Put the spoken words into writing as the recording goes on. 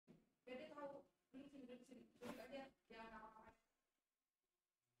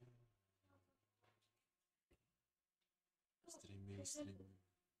Streaming.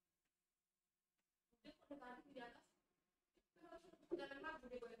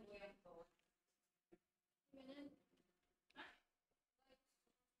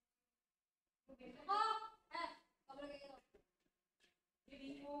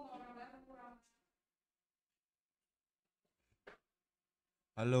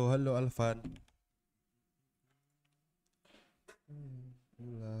 Halo Alvan.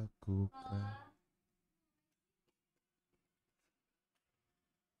 Lakukan.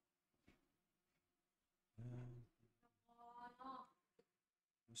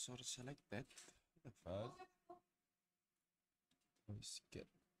 Source selected. What the fuck? Voice get.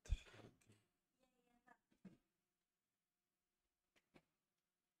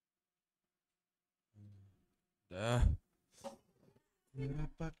 Dah.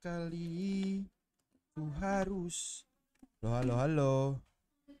 Berapa kali ku harus? Halo.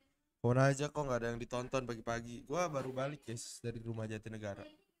 Phone aja kok nggak ada yang ditonton pagi-pagi. Gua baru balik guys dari rumah Jatinegara.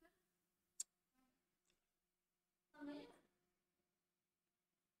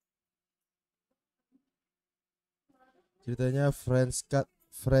 Ceritanya French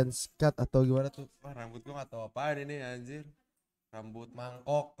cut atau gimana tuh? Wah, rambut gua nggak tahu apaan ini anjir. Rambut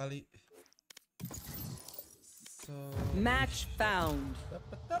mangkok kali. Match found.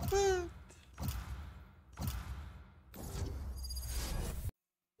 Dapet.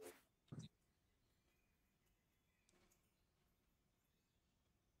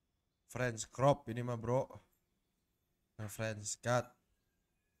 French crop ini mah bro. French cut.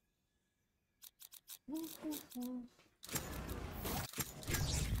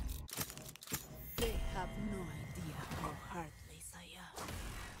 They have no idea how heartless I am.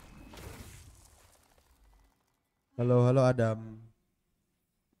 Halo Adam.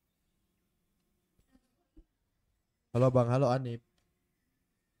 Halo Bang, halo Anip.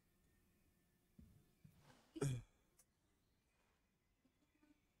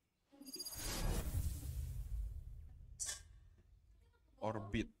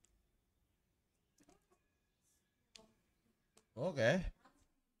 Orbit. Oke.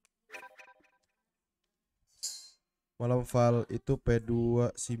 Malam Val itu P2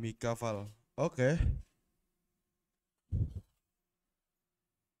 si Mika Val. Oke.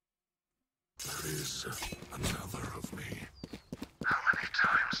 There is another of me. How many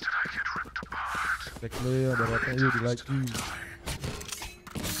times did I get ripped apart? Cek lu ya, baratnya yuk di lagi.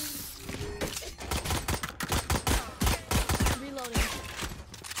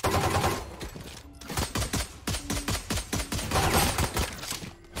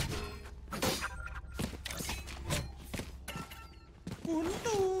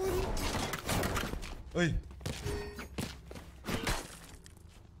 Oi.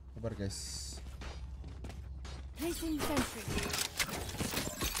 Kabar guys.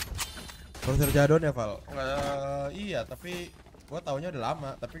 Konser Jadon ya Val? Enggak, iya tapi gua taunya udah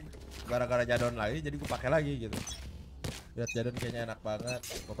lama, tapi gara-gara Jadon lagi jadi gua pakai lagi gitu. Lihat Jadon kayaknya enak banget,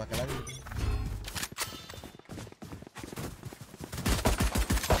 gua pakai lagi gitu.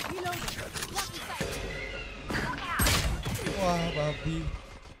 Wah, babi.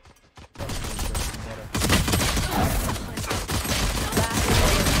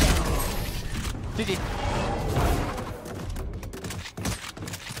 Did it.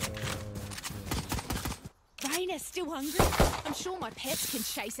 Raina's still hungry. I'm sure my pets can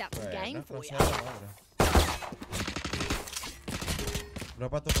chase out the game for you.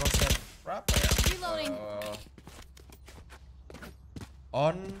 Berapa tuh proses? Berapa ya? Reloading.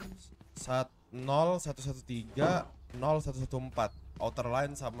 On 0113 0114 outer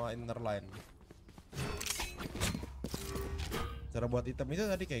line sama inner line. Cara buat item itu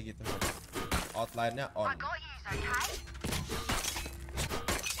tadi kayak gitu. Outline-nya on.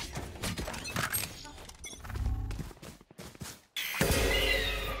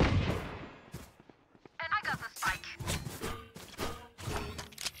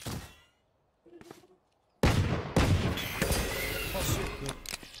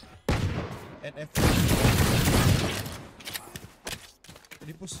 NF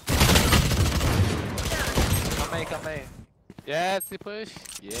di push. Come. Yes, he push.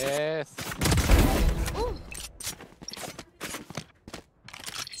 Yes.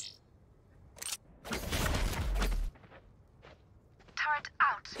 Turret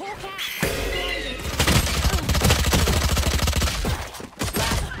out.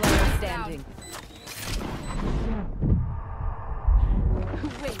 Last player standing.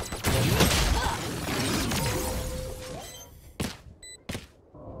 Wait.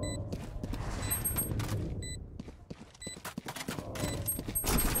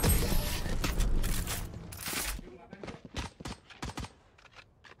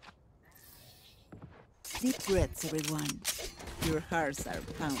 Deep breaths, everyone. Your hearts are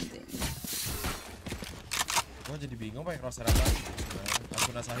pounding. Gue jadi bingung pakai crosshair apa. Aku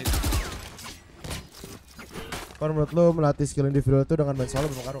nasahin. Kalau menurut lo melatih skill individual itu dengan main solo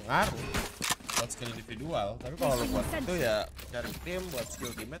berpengaruh? Ngaruh buat skill individual. Tapi kalau lo buat itu ya cari tim, buat skill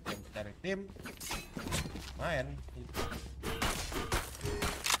teammate ya cari tim, main.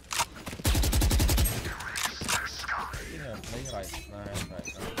 Yeah, playing right. Right.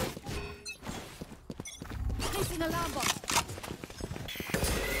 Placing alarm bot.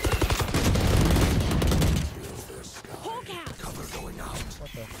 Hawk out. Cover going out.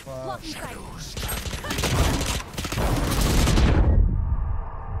 What the fuck? Blocking sight.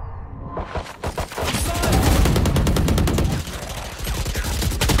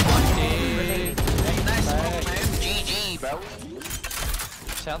 Nice smoke, man. GG, bro.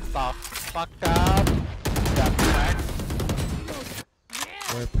 Shut the fuck up. Got back.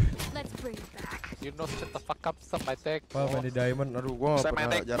 Web. Let's bring it back. You know, shut the fuck up. Sama tek. Wah, main di diamond. Aduh, gua gak Sama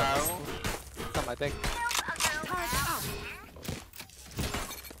pernah tek, jarak. bro. Sama tek. Turret up.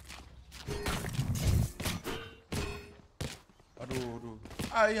 Aduh.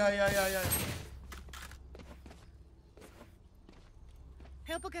 Ay.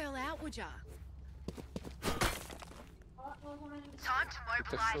 Help a girl out, would ya?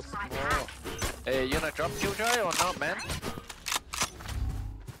 It's so small. Hey, you gonna drop Killjoy or not, man?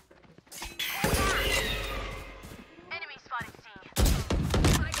 Enemy spotted C.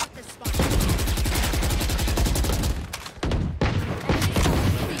 I got the spot.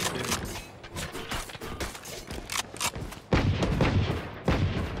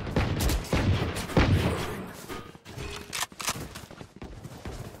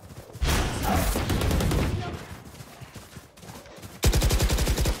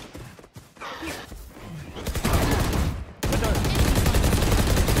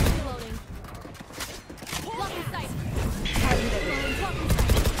 Reloading. Blocking sight.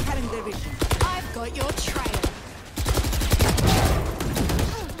 Cutting their vision. I've got your trail.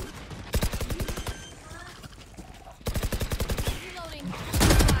 Reloading.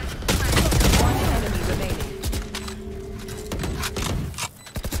 One enemy remaining.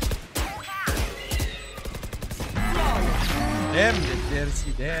 Damn, there's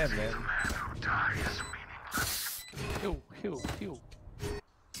damn, man. Heal.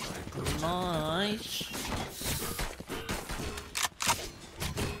 Nice.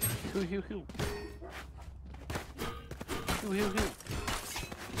 Heal.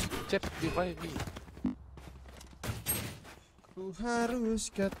 Jet, revive me. Ku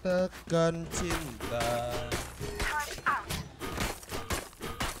harus katakan cinta.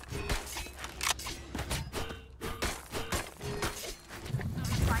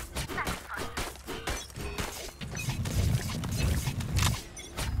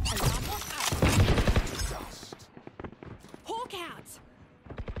 Alarm bot out. Hawk out.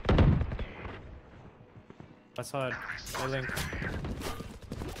 I saw it. I link.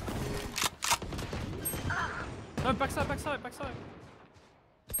 No, backside. What the fuck?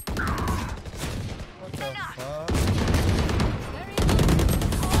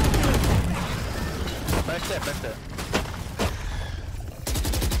 Back there.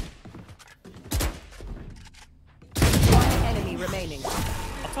 One enemy remaining.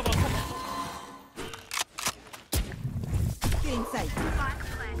 Up top. Getting sight.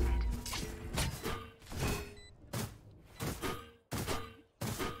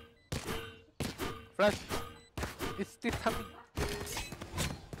 Flash. It's still coming.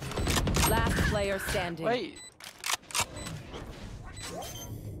 Last player standing. Wait.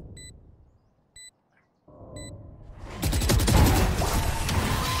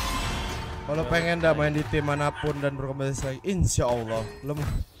 Kalau pengen dah main di tim manapun dan berkompetisi lagi, insya Allah.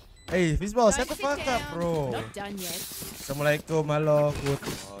 Hey, Fishball, Don't set the sit fuck up, down. bro. Not done yet. Assalamualaikum, halo, good.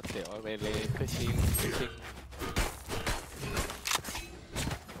 Oh, they already pushing.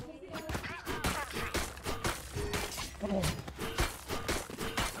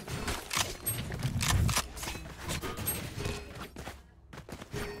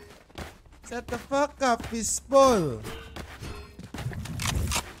 Set the fuck up, Fishball.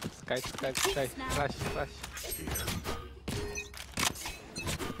 Sky. Flash.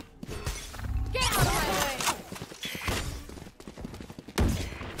 Get out of my way.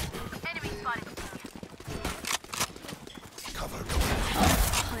 Cover going out.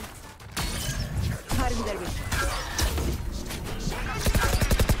 Cutting their vision.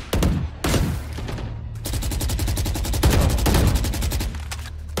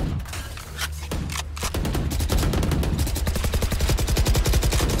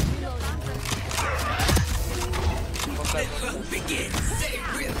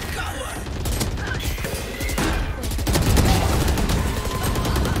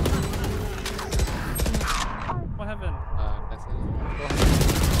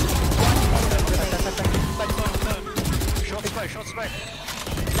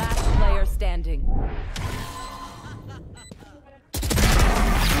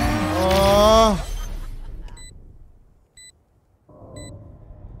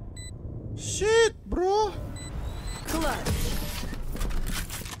 Shit, bro. Clutch.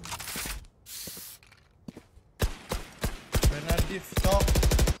 Benadif, tok.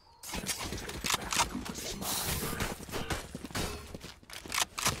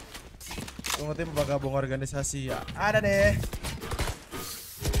 Tunggu tim bergabung organisasi ya. Ada deh.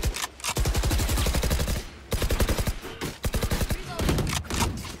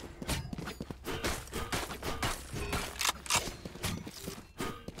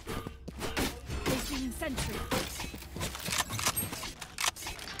 Placing sentry.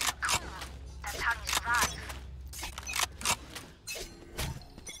 That's how you survive.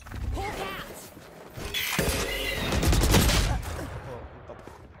 Hawk out. Oh, mantap.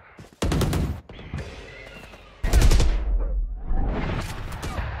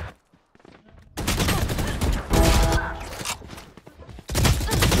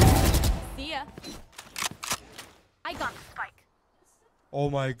 See ya. I got the spike. Oh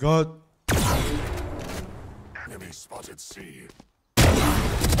my god. Enemy spotted C.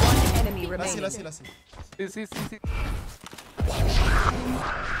 Enemy Lasi, remaining. lasi, lasi. Si.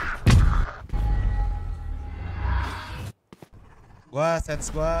 Gua sens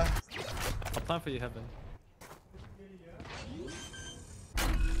gua. I'll plan for you, Heaven.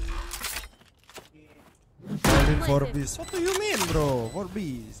 All in for bees. What do you mean, bro? For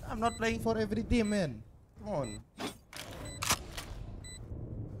bees. I'm not playing for every team, man. Come on.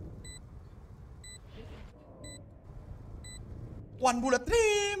 One bullet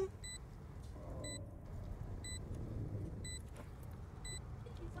dream.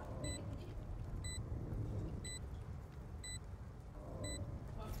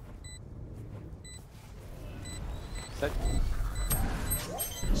 Set.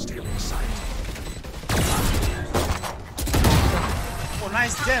 Stealing sight. Oh,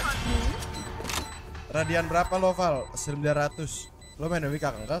 nice jet. Radian berapa lo, Val? 900. Lo main Wika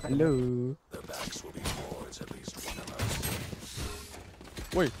enggak? Halo. Their backs will be towards at least one of us.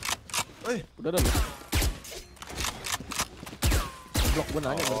 Woi, Woi, udah dah. Blok gue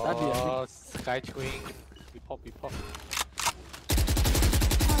nanya dari tadi ya. Oh, Sky Twing. We pop.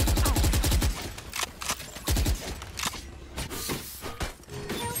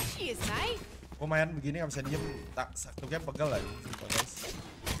 Hell, cheers, mate. gua main begini nggak bisa diem. Tak satu game pegel lagi. Sumpah, guys.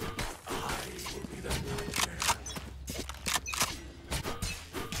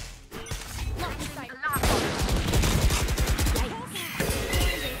 Lock the sight.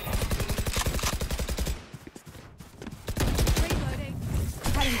 Reloading.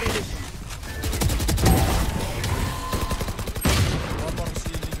 Cutting their vision. Ngomong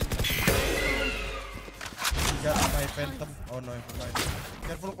sini. Got my phantom. Oh no, never mind.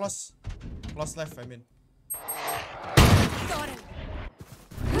 Careful close. Close left, I mean. Got him.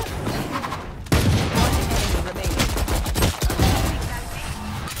 Enemy remaining.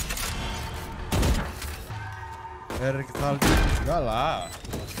 Rivaldy enggak lah.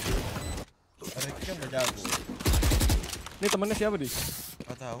 Erik kan udah jago. Ini temennya siapa di?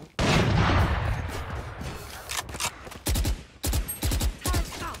 Gak tahu.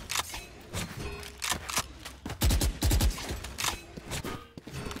 Turret out.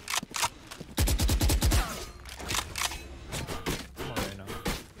 Come on right now.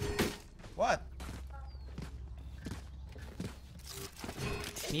 What?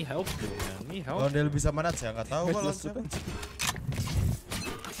 Need help, dude, man. Need help. Kalau dia lebih bisa manat saya nggak tahu kalau Headless siapa.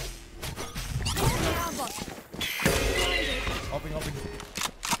 Hoping.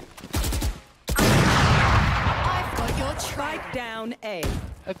 I've got your track. Spike down A.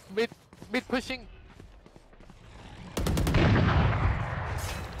 It's mid pushing.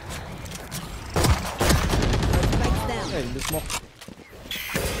 Spike down. Eh, di smoke.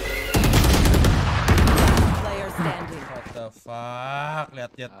 Player standing. What the fuck?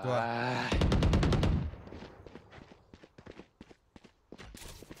 Lihat gua. Ah,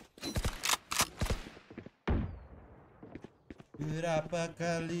 Berapa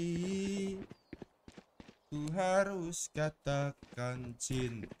kali ku harus katakan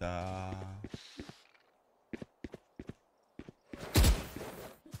cinta?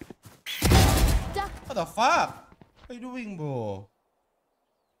 Duck. What the fuck? What are you doing, bro?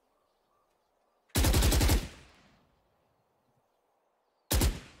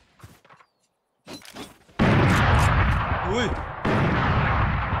 Woi.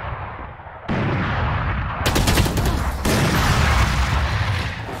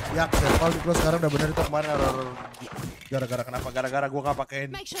 Ya, kalau di sekarang udah bener itu kemarin error. Gara-gara kenapa? Gara-gara gua nggak pakein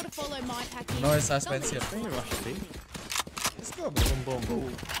Make sure to follow my package. noise suspension. Don't you rush, B. Let's go, bro. Boom,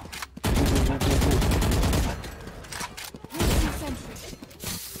 boom. Placing sentry.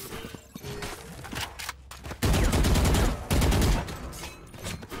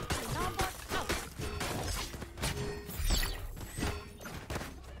 Alarm bot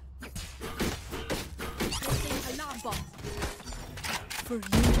for you.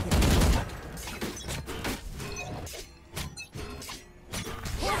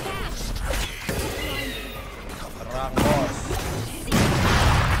 Terang bos.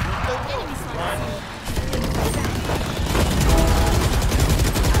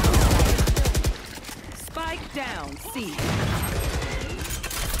 Spike down, C.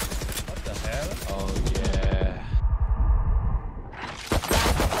 What the hell? Oh yeah.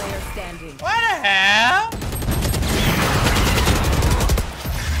 Last player standing. What the hell?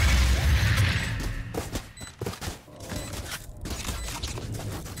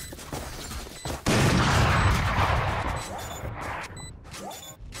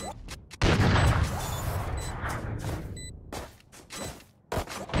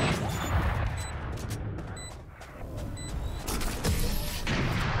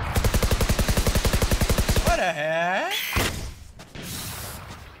 What the heck?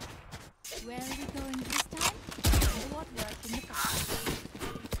 Where are we going this time? What worked in the past?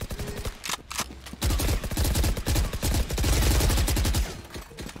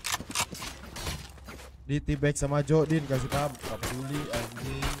 Di T-back sama Jodin kasih paham, gak peduli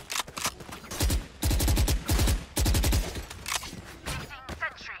anjing.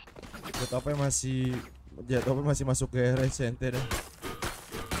 Jet apa masih masuk ke RSNT dah.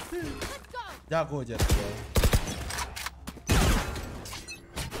 Jago Jet.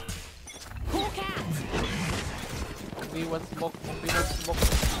 Hawk out! Only one smoke, only one smoke.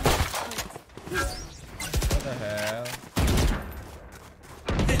 What the hell?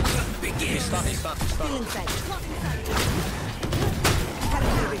 Feeling safe.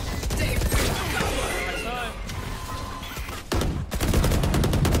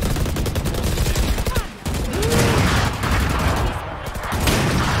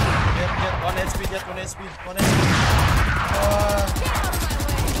 Jet, 1 HP.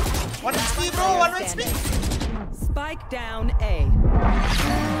 1 HP bro, 1 HP. Spike down A.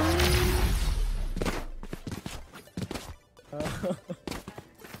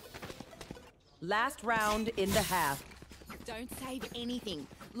 Last round in the half. Don't save anything.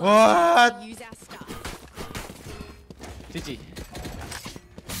 What? Use our stuff. GG.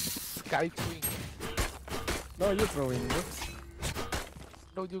 Sky swing. No, you throwing.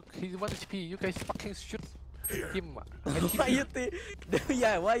 No, he's 1 HP. You guys fucking shoot him. Why you think?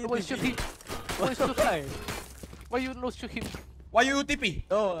 Yeah, why you Why shoot him? Why shoot him? Why you no shoot him? Why you TP?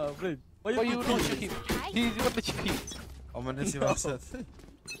 Oh, Blade. Why you no shoot him? He's 1 HP. Omongan si maksud.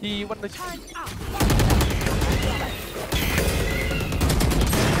 He 1 HP. Turn up.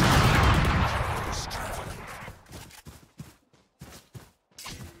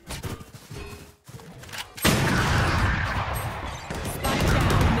 Spike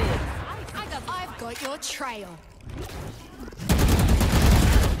down mid. I've got your trail.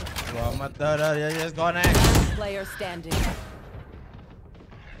 Selamat dah, just go next. Last player standing.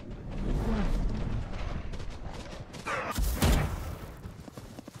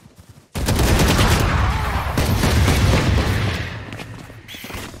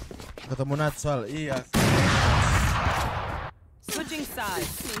 Ketemu Natsal, iya. Switching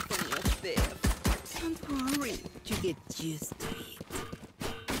sides. Don't worry, you get used to it.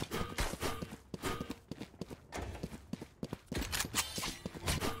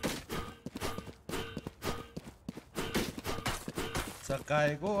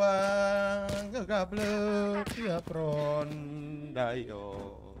 Sakai gua ngegablek ya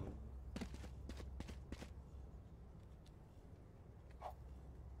prondayo.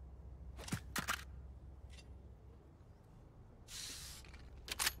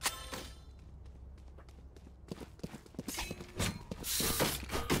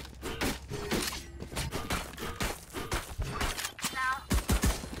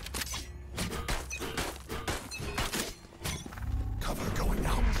 Cover going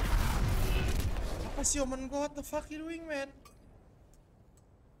out. Apa sih omen gua, what the fuck you doing man?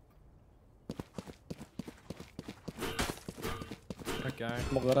 Okay.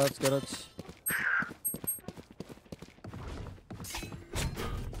 Mau garage. Spike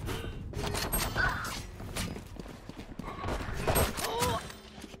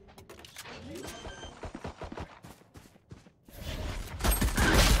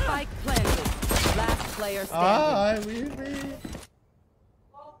planted. Last player standing. I will be.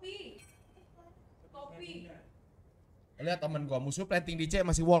 Lihat temen gua musuh planting di C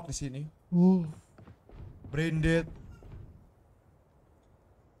masih walk di sini. Branded.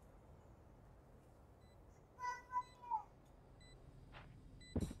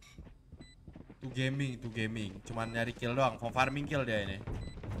 Tuh gaming. Cuman nyari kill doang, farming kill dia ini.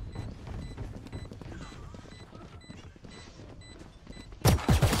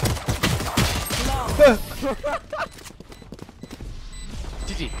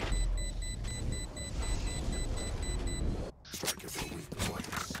 GG. Strike at the weak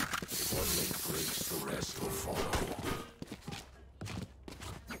points. If one link breaks, the rest will follow.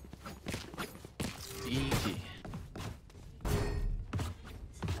 GG.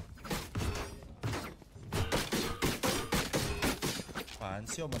 Apaan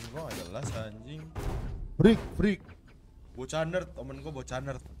sih omen gua gak jelas anjing. Freak. Bocah nerd, omen gua bocah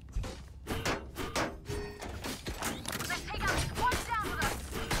nerd. Let's take out this one down with us.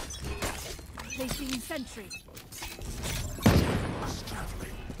 Placing sentry.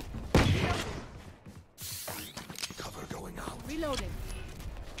 Traveling. Cover going out. Reloading.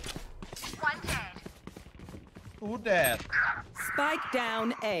 One dead. Who that? Spike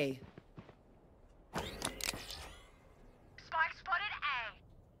down A. Spike spotted A.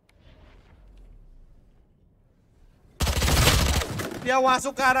 Dia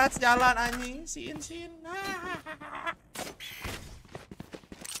masuk ke arah jalan anjing. Sin.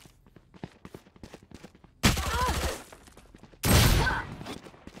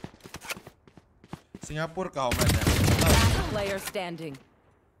 Singapura kau mana? Last player standing.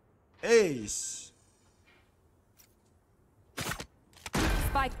 Ace.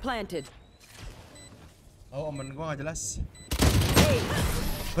 Spike planted. Oh, omen gua gak jelas. A.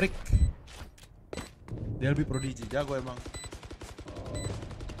 Freak. Dia lebih prodigy, jago emang.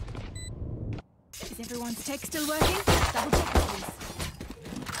 Is everyone's tech still working? Double check, please.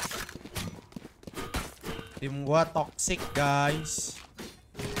 Tim gua toxic, guys.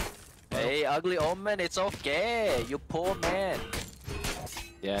 Hey, ugly omen, it's okay. You poor man.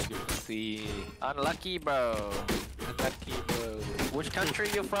 Yeah, you can see. Unlucky, bro. Unlucky, bro. Which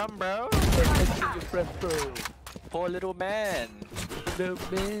country you from, bro? You friend, bro. Poor little man. The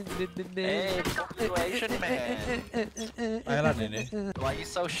man. Hey, fuck you, Asian man. Thailand ini. Why you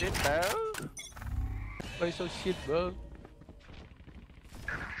so shit, bro? Why you so shit, bro?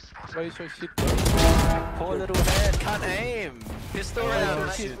 Why you so shit, bro? Poor little man, can't aim. Pistol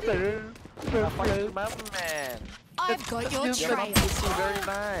round. shit. Fuck you, my man. I've got your Your trail. pussy very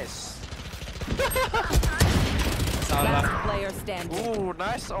nice. Salah. Last player standing. Ooh,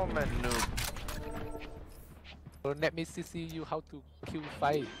 nice omen, noob. So let me see you how to kill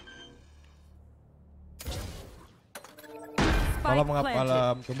fight. Spike Malam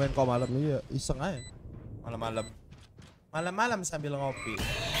planted. tumben kau malam iya iseng aja. Malam sambil ngopi.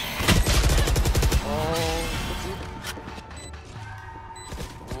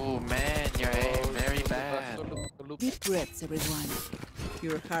 Oh man, your aim very bad. Deep breaths, everyone.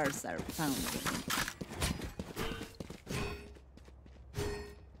 Your hearts are pounding.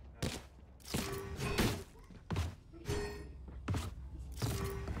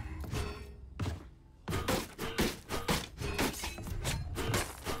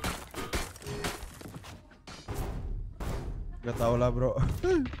 Gak tau lah bro.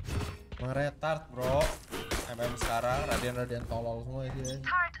 Emang retard bro. MM sekarang radian tolol semua ini.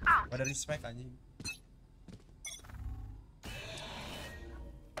 Turret out. Pada respect anjing.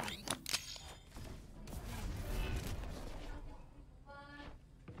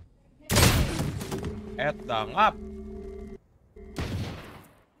 Dangap.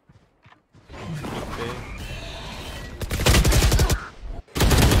 Oke.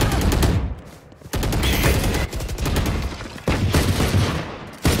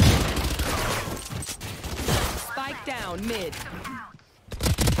 Spike down mid.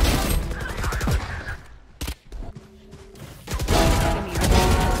 Enemy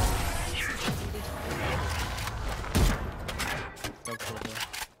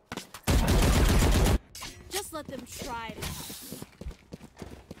Just let them try to help.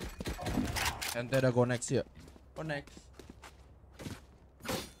 Ente ada go next ya? Go next.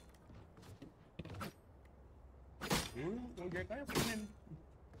 GK-nya penin.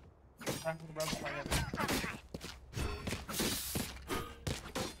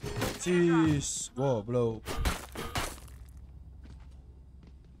 Cis, goblok.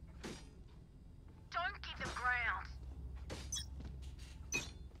 Don't give them ground.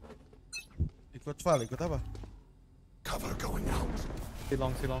 Ikut Val, ikut apa? Cover going out.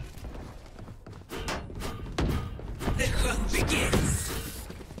 Silong. Multiple enemies.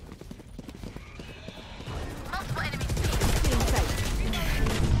 in sight.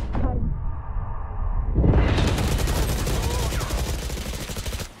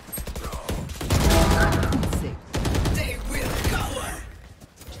 Sick.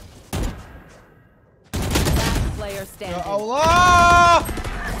 Last player Ya standing. Allah.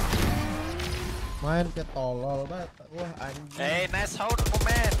 Main ke tolol banget. Wah anjing. Hey, nice hold,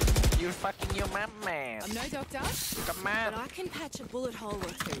 omen. You fucking your man. I'm no doctor, Come but on. I can patch a bullet hole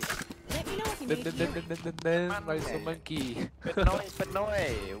or two. Let You know what you need here? Why so monkey?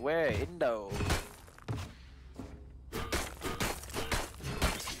 Penoy, where? Indo.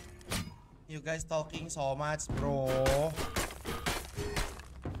 You guys talking so much, bro.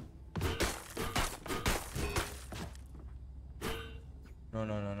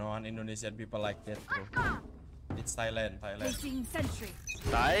 No one Indonesian people like that, bro. It's Thailand. Placing sentry.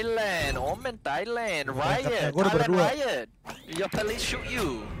 Thailand, Omen, Thailand, Berangkatnya riot, gua udah Thailand berdua. riot. Your police shoot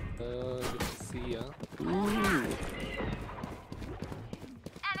you. Good to see ya.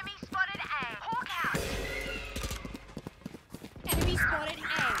 Enemy spotted A. Hawk out. Enemy spotted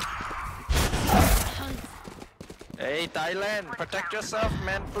A. Hey Thailand, protect yourself,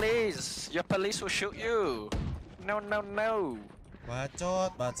 man, please. Your police will shoot you. No.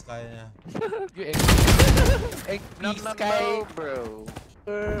 Bacot banget kayaknya. You angry No, sky. bro.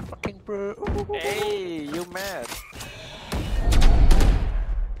 Fucking bro. Hey, you mad?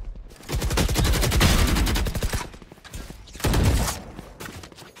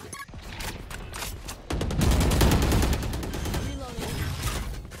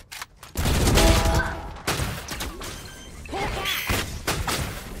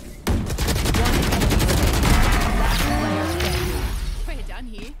 We're done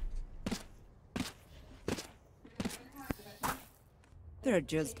here. They're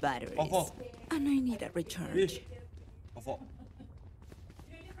just batteries. Ovo. And I need a recharge. Ovo.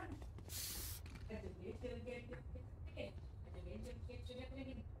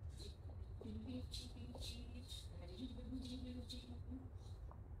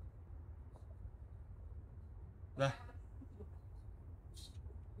 Dah.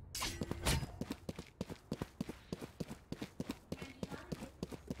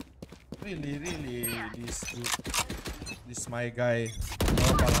 Really, this my guy.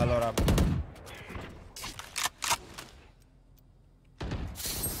 Halo Ram.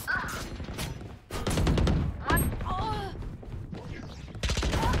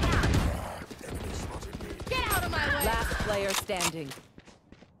 Get out of my way. Last player standing.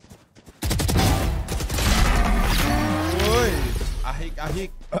 Woi, ahik.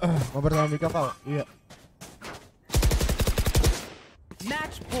 Ngobrol sama Mika, Val. Iya.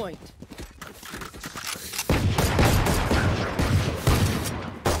 Match point.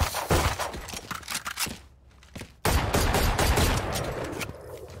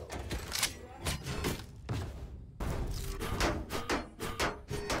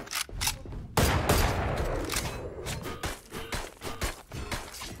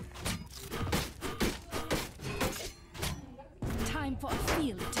 Time for a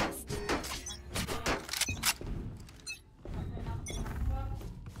field test.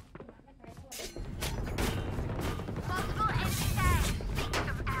 Multiple enemy A. Think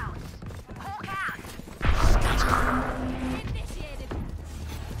of out. Hawk out. Initiated.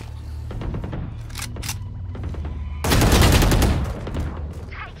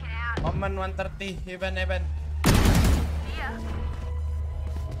 Take it out. Omen 130, even. Here.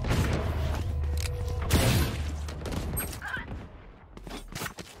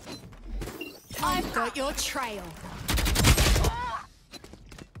 I've got your trail.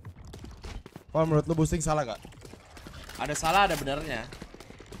 Kalau menurut lu boosting salah gak? Ada salah, ada benernya.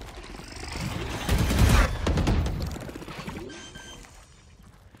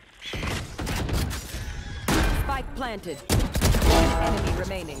 Spike planted. One enemy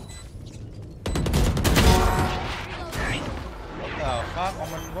remaining. What the fuck,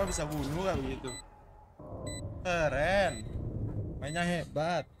 Omen gua bisa bunuh kayak begitu. Keren. Mainnya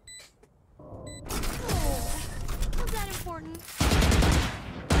hebat. Was that important?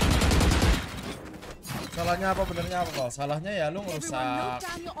 Salahnya apa, benernya apa, Val? Salahnya ya lu ngerusak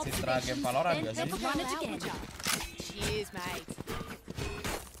citra game Valorant gak sih? Run it together. Cheers, mate.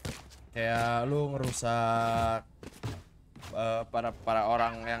 Kayak lu ngerusak para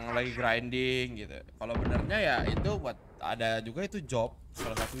orang yang lagi grinding gitu. Kalau benernya ya itu buat ada juga itu job,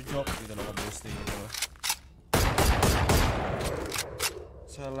 salah satu job gitu loh, boosting gitu loh.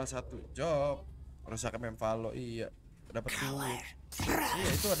 Salah satu job rusak game Valo, iya dapat duit. Iya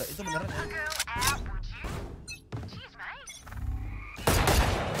itu benernya. Girl out, would you? Cheers, mate.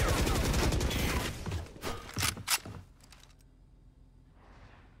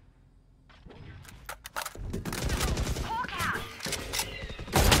 Hawk out.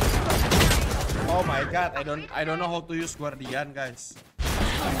 Oh my god, I don't know how to use Guardian, guys.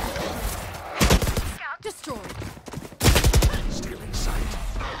 Destroyed. Stealing sight.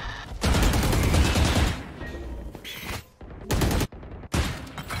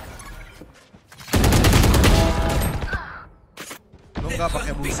 Lu nggak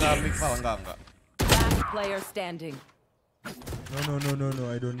pakai busa mic, Val? Enggak. Last player standing. No,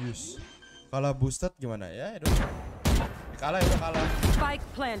 I don't use. Kalau boosted gimana ya? Itu kalah ya udah kalah. Spike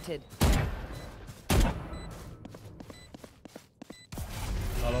planted.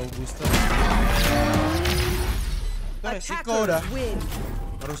 Kalau boosted itu resiko udah. Win.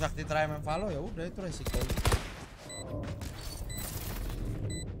 Merusak di try and follow ya udah itu resiko.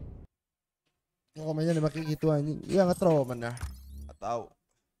 Komennya dipakai gitu anjing. Iya nge-throw mana? Enggak tahu.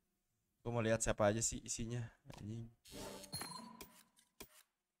 Gua mau lihat siapa aja sih isinya anjing.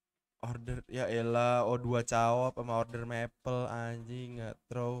 Order ya elah O2 cawap sama order maple anjing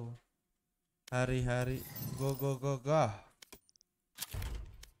nge-throw. Hari-hari go.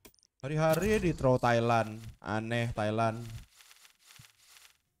 Hari-hari di throw Thailand. Aneh Thailand.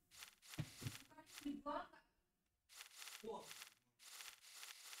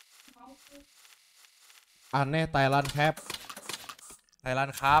 Aneh Thailand Cup.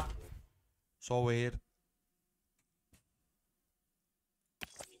 Thailand Cup. So weird.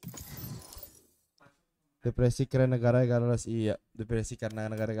 Depresi karena negara gak lolos. Iya, depresi karena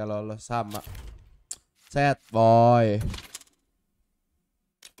negara gak lolos sama. Set boy.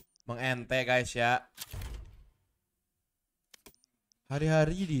 Mengente guys ya.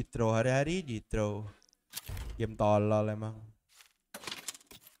 Hari-hari di throw. Game tolol emang.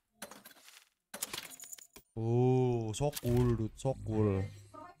 So cool dude, so cool.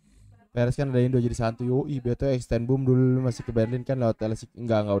 Peres kan ada Indo jadi santu. Yoi, beto extend boom dulu masih ke Berlin kan lewat LSI.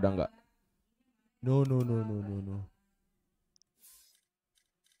 Enggak udah enggak. No.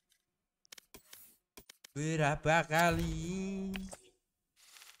 Berapa kali?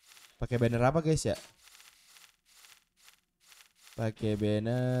 Pakai banner apa guys ya? Pakai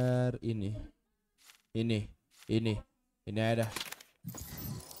banner ini. Ini ada.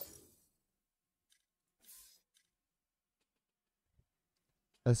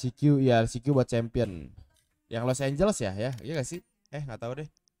 LCQ ya, LCQ buat champion. Yang Los Angeles ya? Iya gak sih? Nggak tahu deh.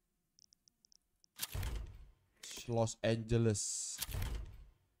 Los Angeles.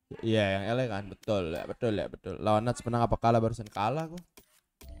 Iya, yang LA kan, betul. Lawan Nats menang apa kalah? Barusan kalah gua.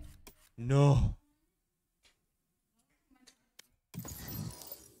 No.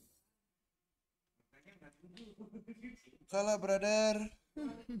 Kalah, brother.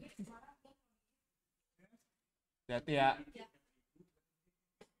 Hati-hati ya.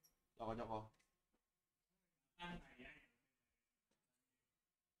 Joko.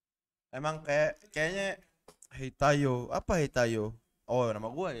 Emang kayaknya Hitayo. Apa Hitayo? Oh,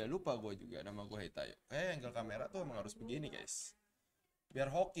 nama gua ya, lupa gua juga nama gua Hitayo. Angle kamera tuh emang harus begini, guys. Biar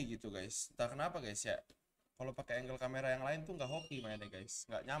hoki gitu, guys. Entah kenapa, guys ya. Kalau pakai angle kamera yang lain tuh nggak hoki mainnya, guys.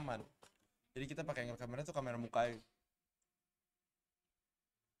 Nggak nyaman. Jadi kita pakai angle kamera tuh kamera muka.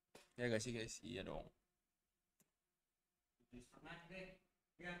 Ya gak sih, guys? Iya dong.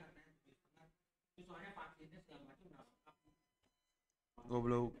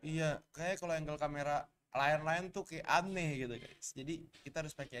 Goblok. Iya, kayak kalau angle kamera lain-lain tuh kayak aneh gitu, guys. Jadi kita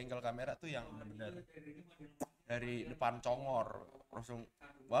harus pakai angle kamera tuh yang benar-benar dari depan congor, langsung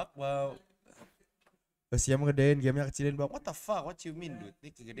wow. Facecam ngedein, gamenya kecilin bang. What the fuck? What you mean, dude?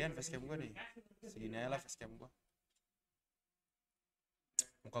 Ini kegedean facecam gue nih. Segini aja lah facecam gue.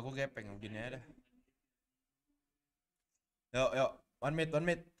 Muka gue gepeng, begini aja dah. Yuk, one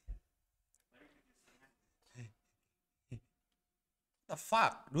minute. The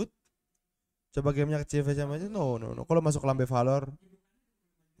fuck, dude? Coba gamenya kecil facecam aja. No. Kalau masuk lambe Valor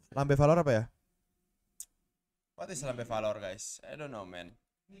apa ya? What is lambe Valor, guys? I don't know, man.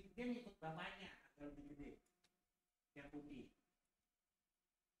 Dia ngikut bapaknya agak lebih gede. Yang putih.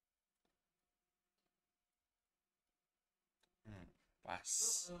 Pas.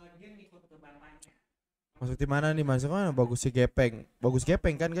 Dia ngikut ke bapaknya. Masuk di mana nih? Masuk mana? Bagus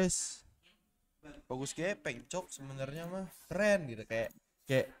gepeng kan, guys? Bagus gepeng, cok sebenarnya mah keren gitu, kayak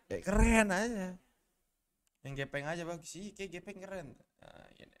keren aja. Yang gepeng aja bagus sih, kayak gepeng keren. Nah,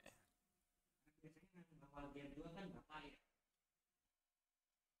 ini.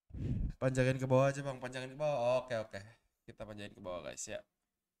 Panjangin ke bawah aja bang, panjangin ke bawah. Oke. Kita panjangin ke bawah guys ya.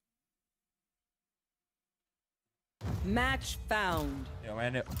 Match found. Yuk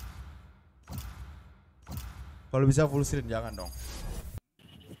main yuk. Kalau bisa full screen jangan dong.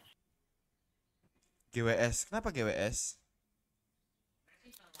 GWS, kenapa GWS?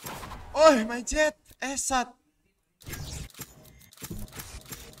 Oh my jet, esat.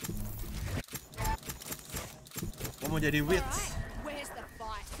 Gua mau jadi witch.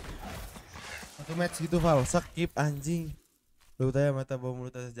 Satu match gitu Val, skip anjing. Lu tanya mata bau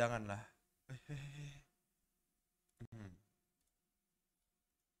mulut aja jangan lah.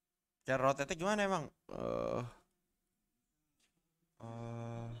 Cara rotate gimana emang?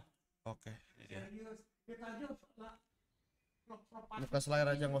 Oke. Muka layar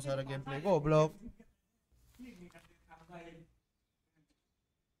aja nggak usah ada gameplay, goblok.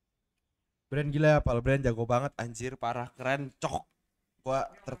 Brand gila ya, Pal. Brand jago banget, anjir, parah, keren, cok. Gua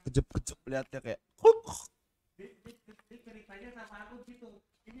terkejut-kejut liatnya kayak.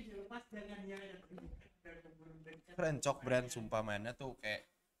 Keren cok, Brand, sumpah mainnya tuh kayak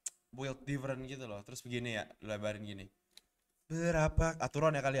build different gitu loh. Terus begini ya, lebarin gini. Berapa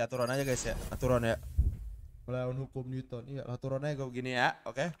aturan ya kali, aturan aja guys ya, aturan ya. Melawan hukum Newton. Iya, aturan aja gue begini ya,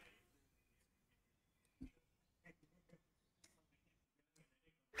 oke?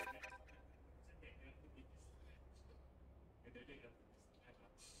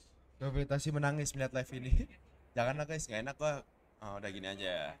 Gravitasi menangis melihat live ini. Janganlah guys, nggak enak gua. Oh, udah gini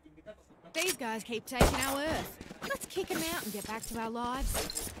aja. These guys keep taking our Earth. Let's kick them out and get back to our lives.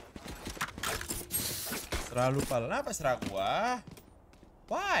 Serah lu, Pal. Kenapa serah gua?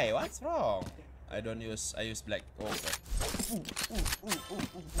 Why? What's wrong? I use black. Oh, okay.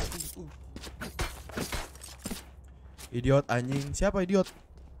 Idiot anjing. Siapa idiot?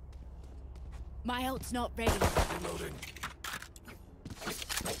 My ult's not ready.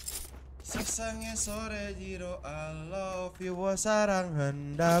 Sesangnya sore jiro I love you sarang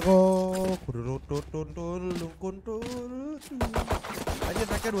hendago kurututun lungkuntur. Aja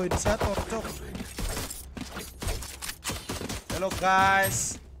mereka dua inisiator, cok. Hello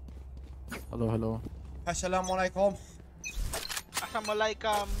guys. Halo. Assalamualaikum.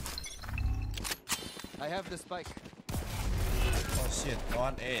 Assalamualaikum. I have the spike. Oh shit,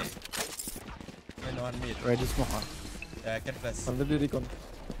 no one A. No one mid. Ready smoke ah. Yeah, I can flash. Under the recon.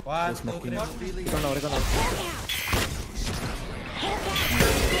 1, 2, 3. Recon now.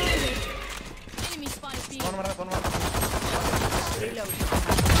 Enemy spotted B. One more.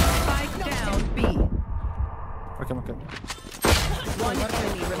 Spike down B. Okay. One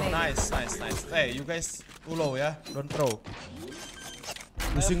enemy remaining. Nice. Hey, you guys too low ya, don't throw.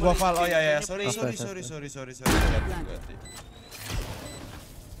 Pusing gua Val. Oh ya. Sorry.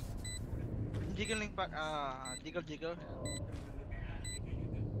 Jiggle link pak. Jiggle. Jiggle.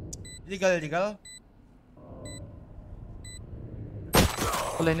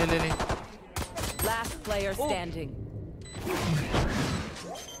 Lane. Last player standing.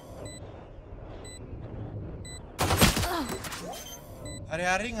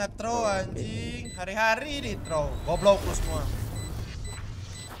 Hari-hari nge-throw anjing. Hari-hari di throw. Goblok lu semua.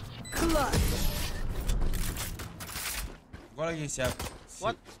 Gua lagi siap.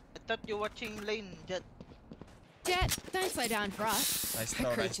 What? I thought you watching lane, Jet. Jet, don't slow down for us. Nice The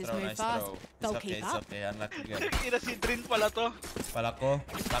throw. creatures move fast. They'll keep It's up. okay. Unlucky again. Kira si Drin pala to. Pala ko,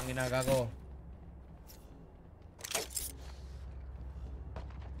 tangin naga ko.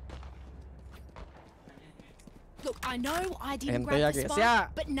 Look, I know I didn't Ente ya, grab the guys, spike, ya.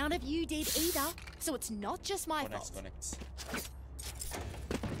 but none of you did either. So it's not just my fault. Connects.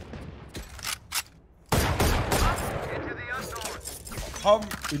 Come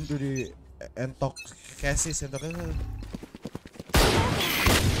into the entok cases. Enemy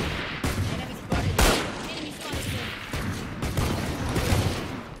spotted. Enemy spotted me.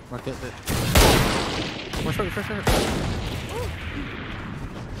 Market it. Sure.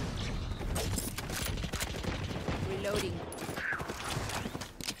 Reloading.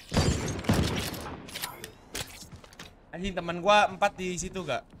 Anjing, teman gua 4 di situ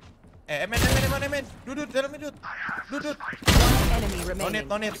gak? Emen. Dudut, dalam dudut. Enemy No remaining.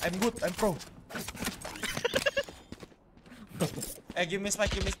 need. I'm good. I'm pro. Give me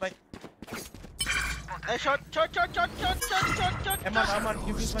spike. Shot. Aman.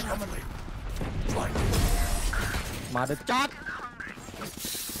 Give me spike, aman. Mother chat.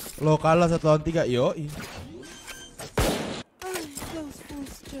 Lo kalah 1 lawan 3, yo. Those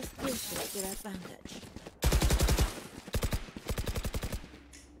fools just wasted their advantage.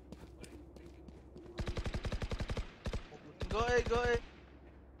 Go A.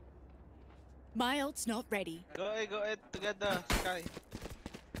 My ult's not ready. Go A together, Sky.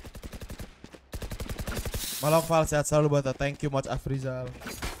 Malam Val, sehat selalu buat thank you much Afrizal.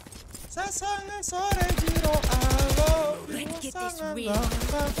 Sasangnya sore jiro alo. Let's get this real.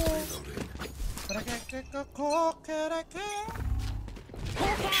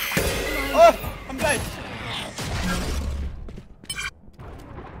 Oh, I'm blind.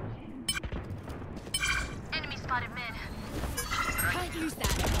 Enemy spotted mid. Can't use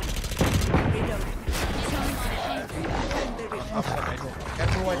that. Reloading.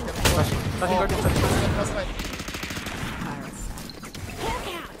 Careful white. That's right. Hawk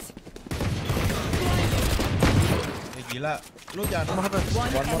out. Gila, lu jangan.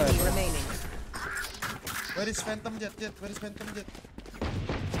 One enemy remaining. Where is Phantom Jet? Where is Phantom Jet?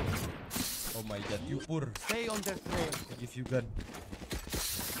 Oh Oh my god, you poor. Stay on their trail. I give you gun.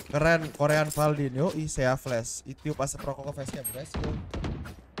 Keren, Korean Valdin. Yo, saya flash. Itu pas proko ke facecam, guys. Yo.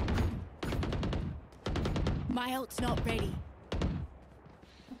 My ult's not ready.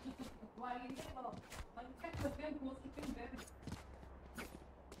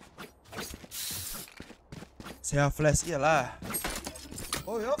 Saya flash iyalah.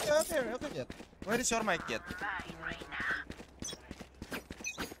 Oh, oke, Jet. Where is your mic, Jet?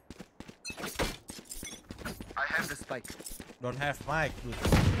 I have the spike. Don't have mic, dude.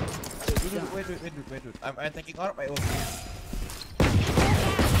 Wait, dude. I'm taking out my ult.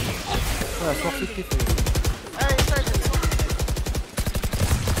 Smoke 50 for you. Hey, inside.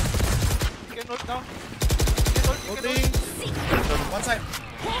 You can ult now. You can ult. Ulting. One side.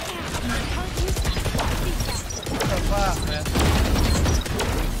 What the fuck, man?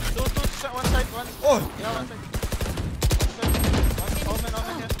 Two, one side, one. Oh! Yeah, one side. One omen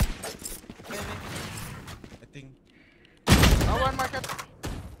here. Maybe. I think. One market.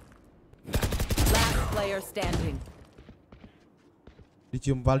 Last player standing.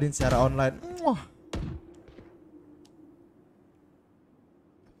 Dicium Valdin secara online. Wah.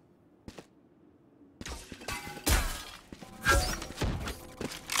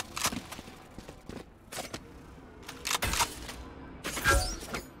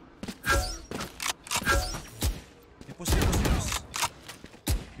 Dipus.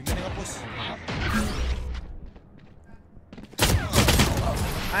 Gimana ngepus?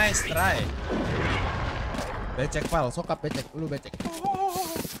 Nice try. Becek pal, sokap becek, lu becek.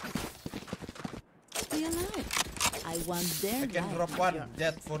 Stay alive. I want their I can life. drop one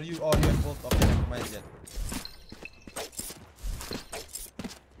jet for you. Oh, you have ult. Okay, never mind jet.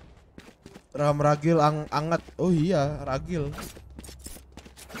 Ram ragil anget. Oh iya, ragil.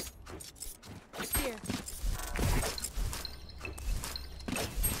 Here.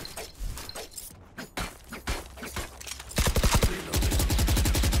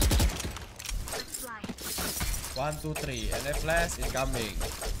 Fly. 1, 2, 3. And a flash incoming.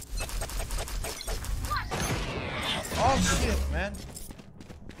 Oh shit, man.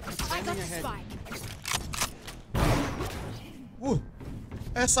 I got the spike.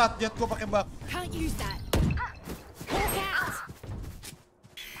 Saat jet gua pakai bug. Can't use that. Hawk out.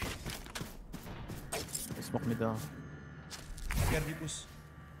 Smoke me down. Biar dipus.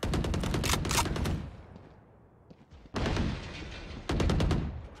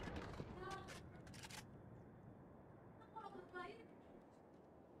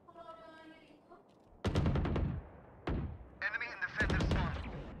 Enemy and defender spawn.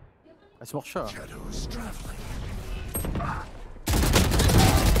 I smoke shot. Shadows traveling.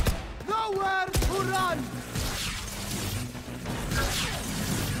 Nowhere to run.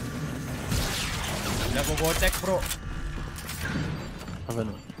 Udah gua gocek, bro.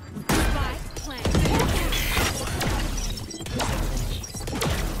 Heaven. Spike plant.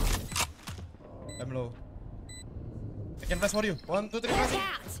 I'm low. I can flash for you. 1, 2, 3, flash. Hawk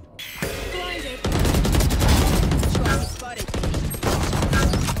out. Blinded. Spotted.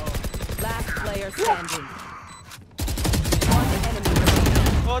 Last player standing. One enemy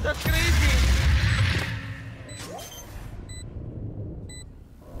remaining. Oh, that's crazy.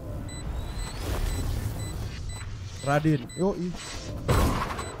 Radin. Yoi.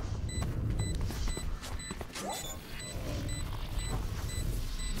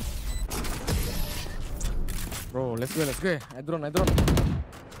 Bro, let's go. I drone.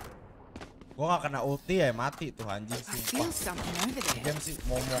 Gua gak kena ulti ya, mati tuh anjing I sumpah. feel something over there. Game sih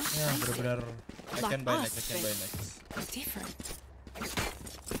momoknya bener-bener I can buy next. Different.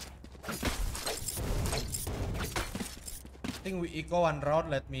 I think we eco one round.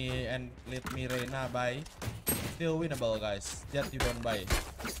 Let me Reina buy. Still winnable, guys. Jet you don't buy.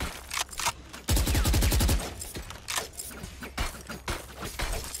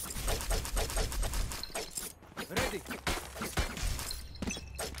 Ready.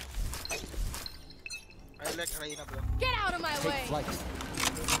 I like Reina, bro. Get out of my way. Flight.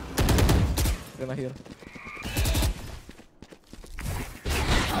 Rena here.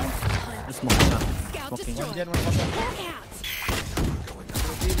 Scout Smoking. destroyed. Jet mana kosong? Hawk out.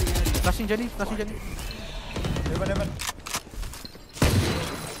 Flashing Jenny. Depan. Heaven.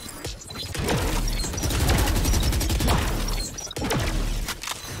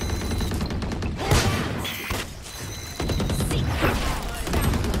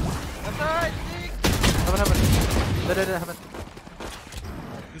 Heaven.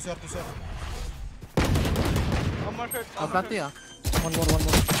 Too short. One more shot. I'll plant ya. One more.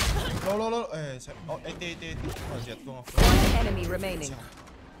 Low. 80. Oh, Jet gua off. One enemy remaining.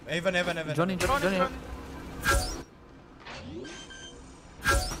 Heaven. Johnny.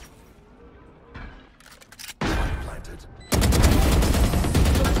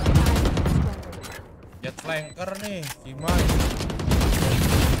 flanker nih, gimana?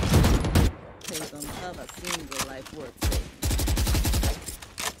 They don't have a single life worth saving.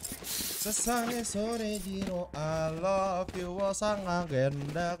 Sesange sore jiro, I love you, sang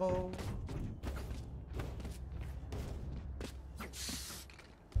agenda ko.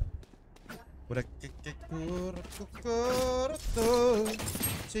 Udah kekek kukur tuh,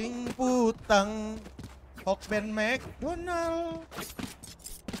 sing putang, hok ben McDonald.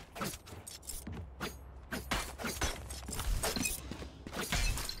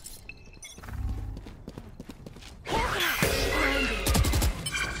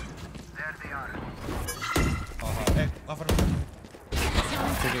 Cover.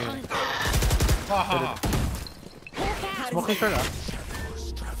 Hahaha. Smoking short ah.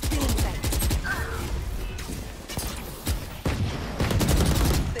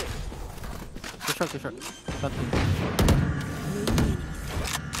 Too short. Nothing.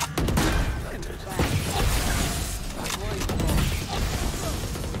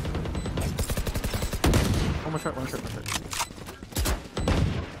 One short.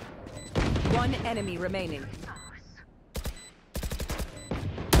 One enemy remaining.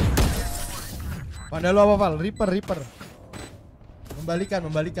 Pandai lo apa, Val? Reaper. Membalikan.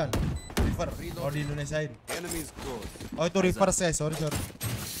 River. Oh, di Indonesiain. Oh, itu reverse ya, sorry.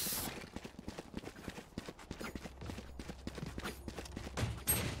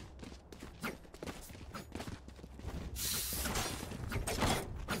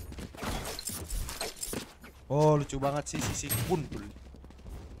 Oh, lucu banget sih si Kuntul.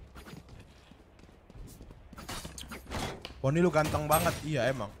 Poni lu ganteng banget, iya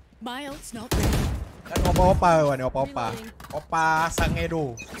emang. My ult's not ready. Kan opa-opa nih, opa-opa. Opa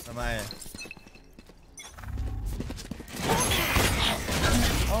Sangedo namanya.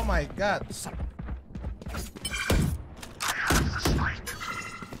 Oh my god.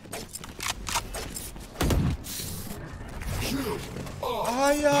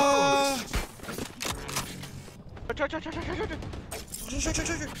 Ayah.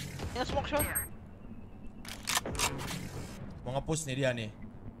 Ya smoke shot. Mau nge-push nih dia nih.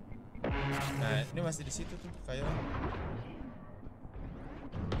 Nah, ini masih di situ tuh kayak.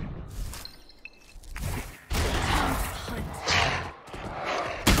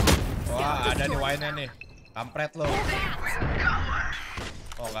 Wah, ada nih wine nih. Kampret lo.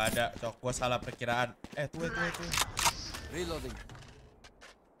 Oh, nggak ada. Cok, gua salah perkiraan. Tuh. Reloading.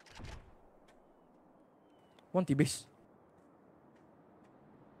 One T-base.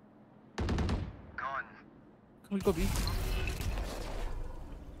 Gone. Can we go B?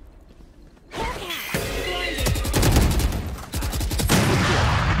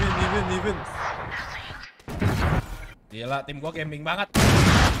 Even. Gila, tim gua camping banget.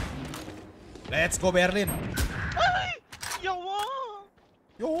 Let's go Berlin. Yo, wow.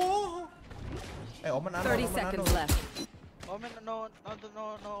 Yo. Omen 30 seconds left. Omen, no.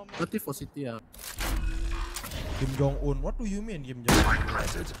 Berarti for City ya. Kim Jong Un. What do you mean Kim Jong Un?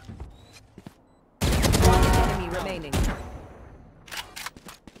 Enemy remaining.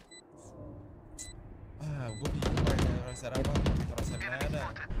 Gue bingung rasa apa? Rasa ada.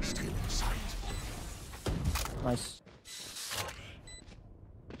 Nice.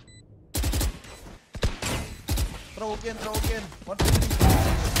 Throw again. 1, 2, 3.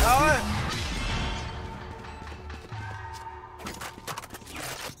 Oh.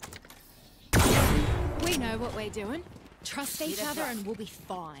 We know what we're doing. Trust each other and we'll be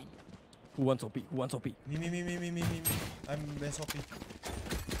fine. Who wants OP? Me. I'm best OP.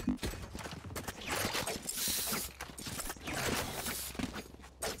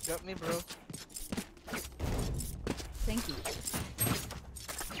 Got me, bro. Thank you.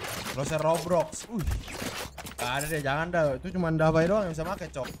 Crosshair Roblox. Gak ada deh, jangan dah. Itu cuma Davai doang yang bisa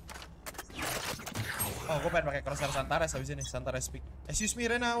pakai, Cok. Oh, gue pengen pakai crosshair Santares habis ini. Santares pick. Excuse me,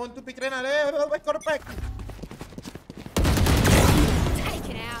 Rena. I want to pick Rena. Back. Take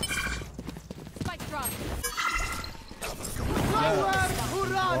it out. Spike drop. Nowhere to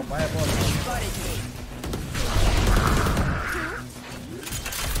run. Oh, bye, bos.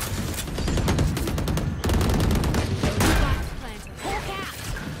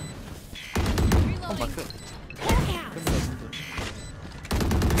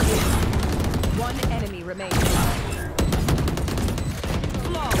 One enemy remaining.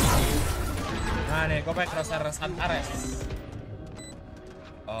 Nah nih, gue pakai crosshair Santares.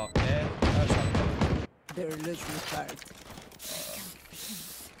 Oke. They're literally hard.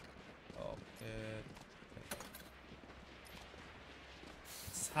 Oke.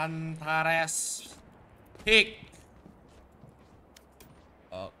 Santares pick.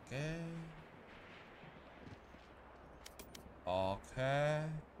 Oke.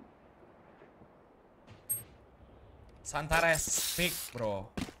 Santares pick,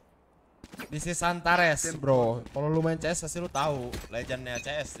 bro. This is Santares, bro. Kalau lu main CS pasti lu tahu legendnya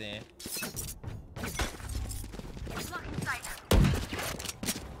CS nih.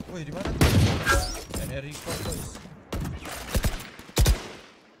 Wih, di mana tuh? Enrico, guys.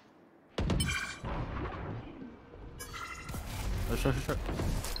 Sure.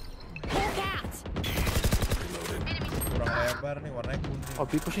 Hawk out. Kurang lebar nih, warnanya kuning. Oh,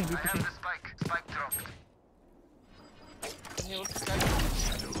 be pushing. Spike dropped. Healing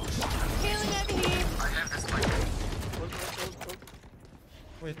over here. I have the spike. Hold.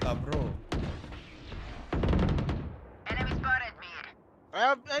 Wait lah, bro. Enemy spotted mid.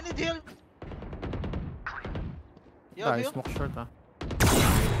 I need heal. You have Nice, heal? smoke short, ah.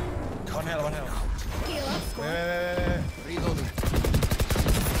 One heal. Heal up, squad. Wait. Reloading.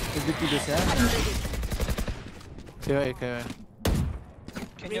 MVP this, yeah? KOA.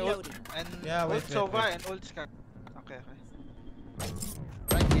 Can you ult and Yeah, wait, ult Sova wait. and ult Scar? Okay.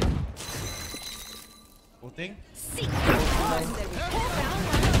 Right here. Ulting. Sick. Hawk down.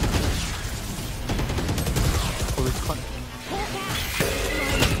 Holy fuck. Hawk out.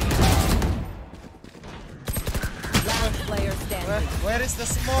 Last player standing. Where is the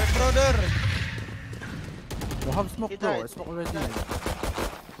smoke, brother? We'll have smoke, He bro. died. It's not already.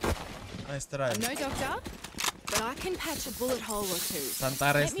 Nice try. I'm no doctor, but I can patch a bullet hole or two.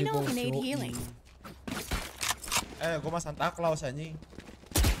 Santares Let me know if you need bos, healing. Gua mah Santa Claus anjing.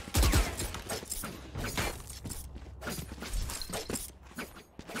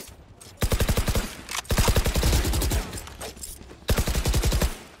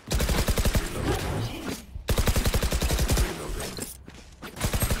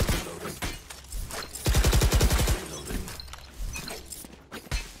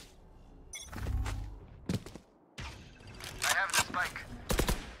 I have the spike.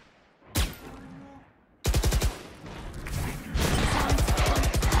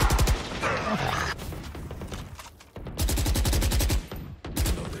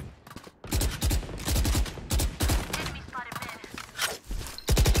 Enemy spotted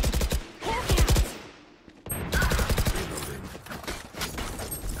mid.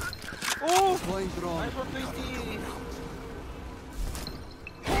 Oh! Going drone. Nice 120.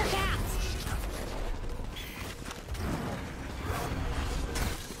 Hawk out.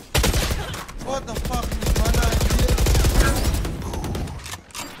 What the fuck? Mana anjir?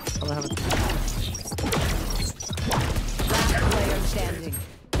 I have it. Last player standing.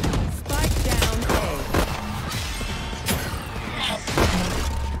 Spike down A.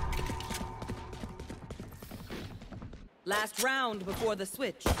 Last round before the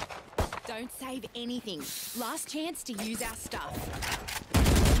switch. Don't save anything. Last chance to use our stuff.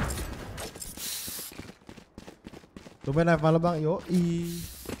 Tumben live malam bang, yoi.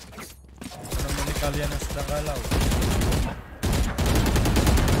 Menemani kalian yang sedang galau.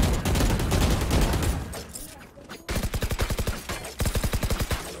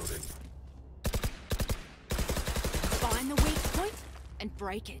 Find the weak point and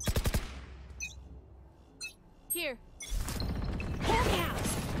break it. Here. Hawk out.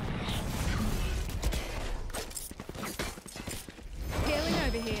 Healing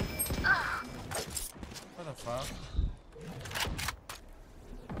over here. What the fuck?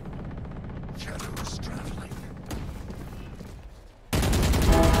 Shadows traveling.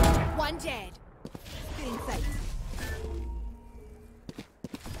 One dead. Getting safe.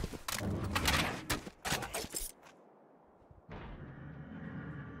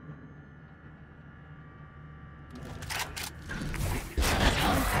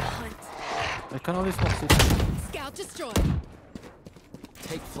 I can only smoke this. Scout destroyed.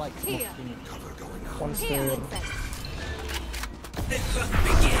 Take flight. Here. Cover going out. One Healing stair. phase. Blinded.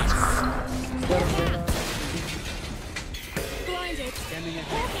 Hawk out. Blinded.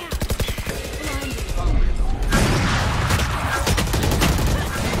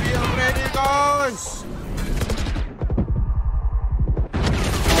 Be ready, guys!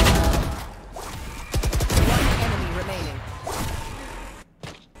 One enemy remaining.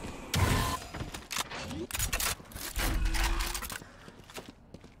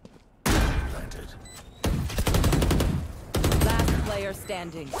 Planted. Last player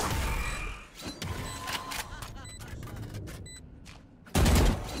standing.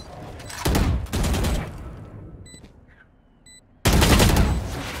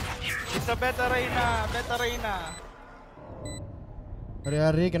 It's a better Reina.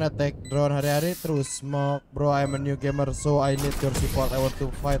 Hari-hari kena take drone, hari-hari terus smoke. Bro, I'm a new gamer, so I need your support. I want to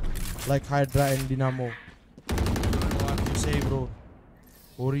fight like Hydra and Dynamo. What you say, bro?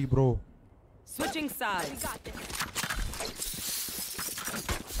 Ori, bro. Switching sides. Got this.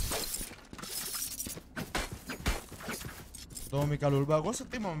 Tuh Mikalul bagus,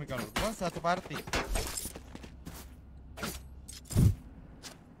 setim sama Mikalul. Gua satu party.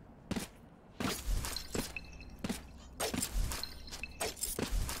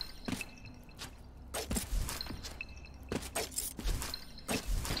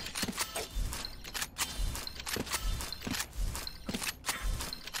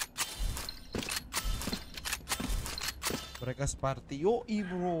 Mereka separty. Yoi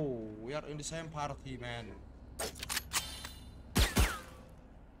bro, we are in the same party man.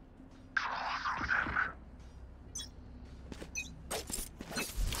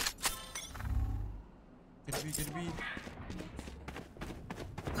 Can be.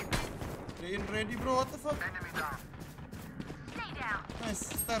 Ready bro, what the fuck? Enemy down. Stay down. Nice,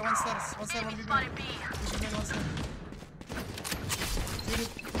 one star, one B man. Spotted B. One star. Shoot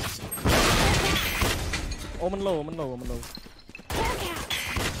it. Omen low.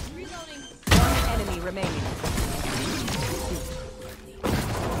 Reloading. One enemy remaining.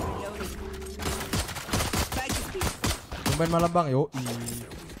 Tumben malam bang, yoi.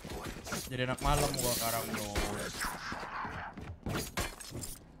 Jadi anak malam gua sekarang bro.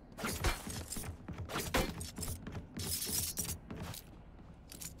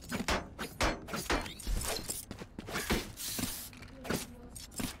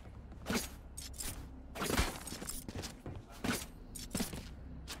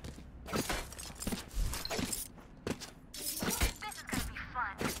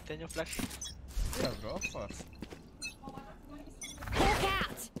 Can you flash? Yeah bro, of course. Hawk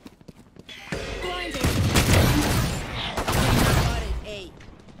out. Blinded. Spotted A.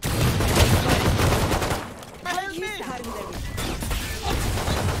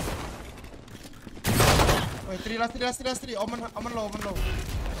 Wait, three. Omen low.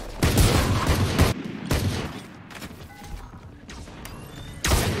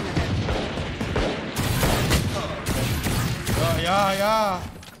 Ya.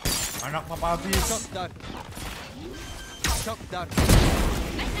 Anak papa habis. Shock done.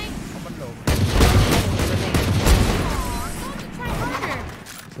 Omen low. Try harder.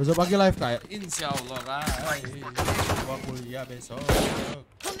 Besok pagi live kayak insyaallah guys. Gua kuliah besok.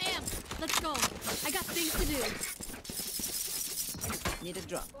 Come in. Let's go. I got things to do. Need a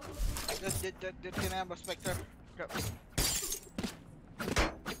drop. Just can I have a spectre? Drop.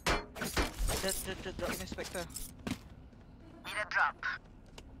 Just drop me spectre. Need a drop.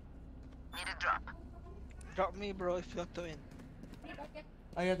 Drop me bro if you want to win.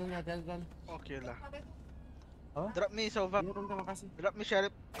 Ayo tuh. Okay lah. Apa? Drop me Sova. Iya, terima kasih. Drop me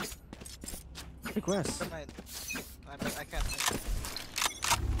Sheriff. Request. Never mind. I can't.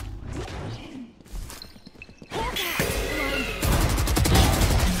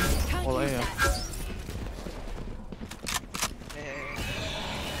 Can't Oh, use yeah. that.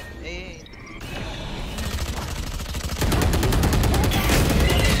 Hey.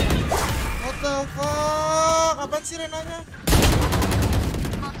 What the fuck? Apaan sih Renanya?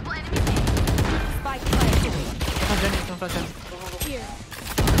 Multiple enemy Spike planted. Jangan. Here.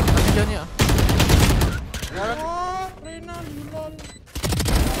 Jangan. Oh, Rena lol.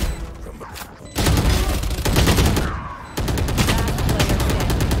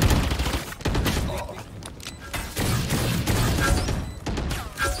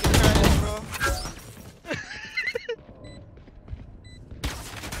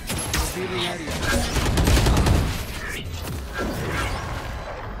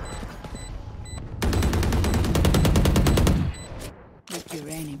 Look your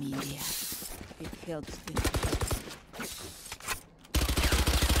enemy in the eye. It helps with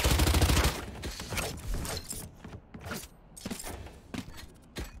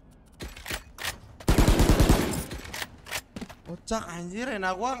Kocak anjir,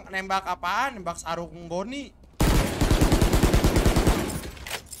 Rena gua nembak apaan? Nembak sarung Boni.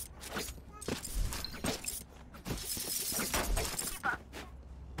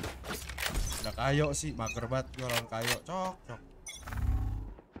 Ada kayo sih, mager banget gua lawan kayo. Cok.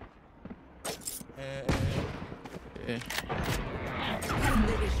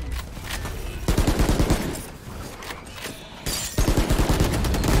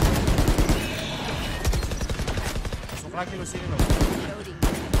 Masuk lagi lu sini lo.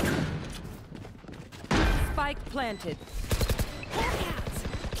 Spike planted.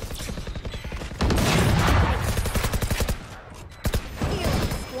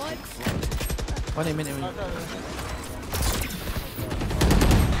 One minute.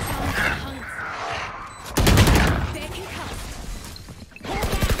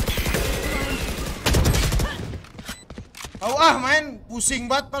 Main pusing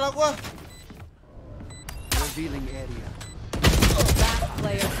banget pala gua. Revealing area. Last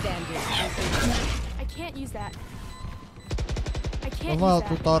player standing. I can't use that. Can't Novel use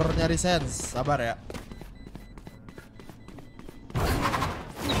that. tutor nyari sens, sabar ya.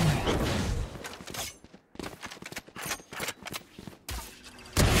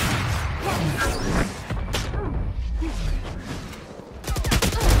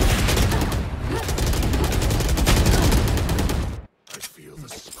 I feel the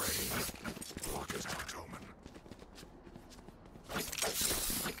spray. Block his out, Omen.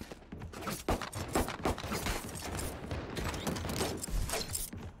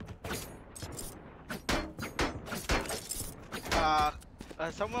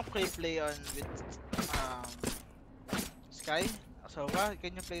 Someone play on with Sky. So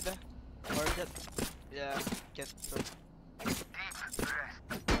can you play that? Or that? Yeah, get so.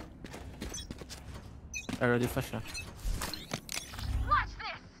 I already flash. Watch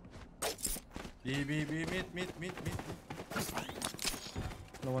this. Mid.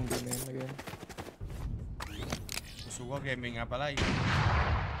 No one game in again. Musuh gua gaming apa lagi?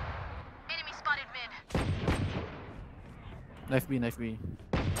 Enemy spotted mid. Knife B.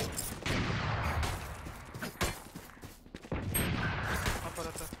 Apa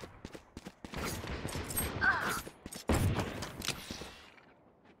rata?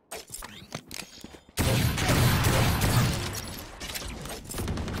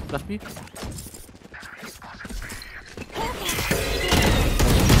 Flash B.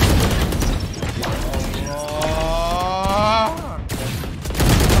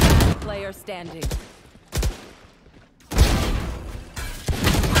 Player standing.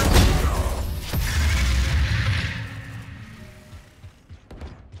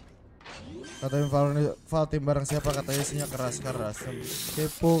 Katanya Valtim bareng siapa, katanya isinya keras.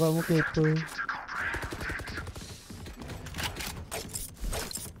 Kepo, kamu kepo.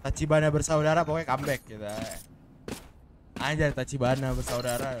 Tachibana bersaudara pokoknya comeback kita. Anjir, Tachibana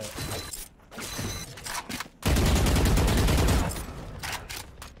bersaudara.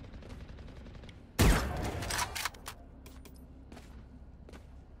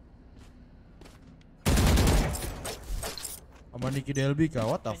 Sama Niki Delby kah?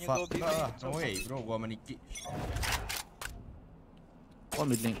 What the fuck? No way bro, gua sama Niki. Oh,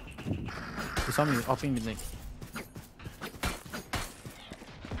 mid lane. He saw me opening mid lane.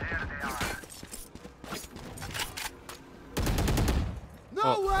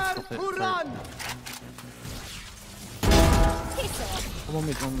 Nowhere to run! Come on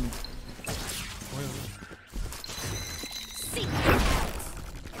mid, See.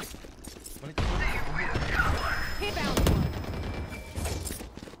 Here bound one.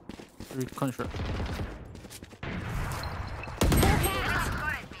 Reconstruct.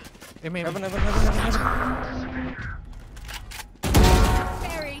 Heaven.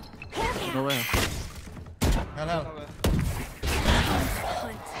 Buried. Nowhere. Hello.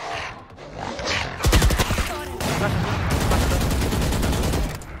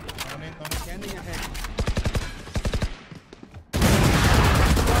 Enemy remaining.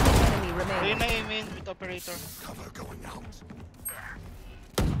 Reyna aiming with operator. Cover going out.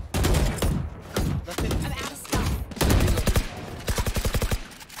 That's it. I'm out of stuff.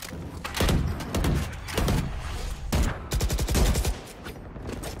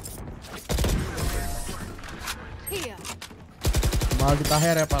 Here. Mal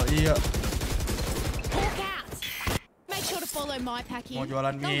ditaher ya, Pal. Iya. Hawk out. Make sure to follow my packing. Mau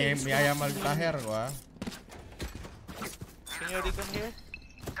jualan mie ayam mal ditaher gua. Can you recon here?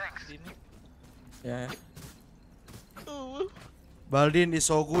 Thanks. Yeah. Baldin is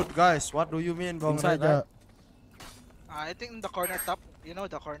so good, guys. What do you mean, Bang Inside, Raja? I think in the corner top. You know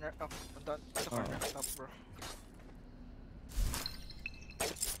the corner of the corner top, bro.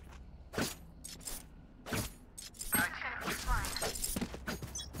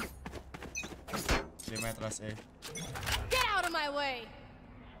 Meters Get out of my way.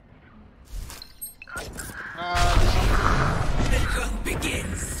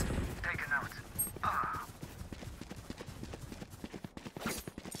 Begins. Taken out.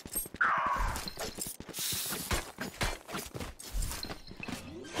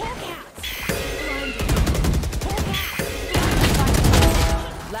 Hawk out.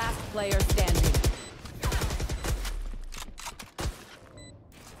 Last player standing.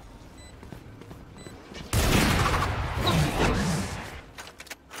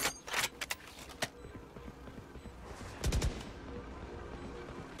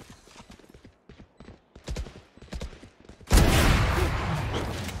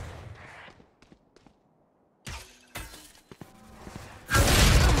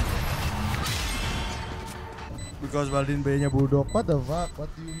 Because Baldin B-nya Budok. What the fuck?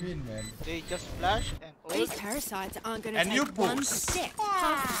 What do you mean, man? They just flash and ult. These parasites aren't going to And you take one push. step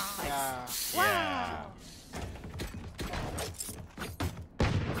past this place. Yeah. Yeah.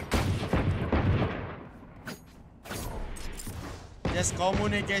 Just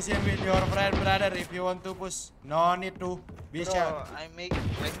communication with your friend, brother. If you want to push, no need to be shy. Bro, I'm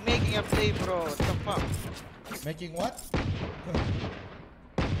making a play, bro. What the fuck? Making what?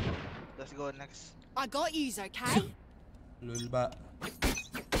 Let's go next. I got yous, okay? Lulba.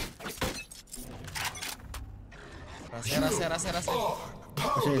 Rasa.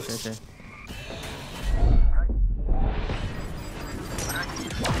 Oke.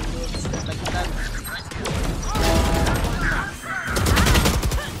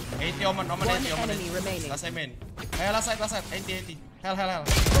 80 Omen, 80 Omen. enemy remaining. Last side main. Last side. 80. Hell.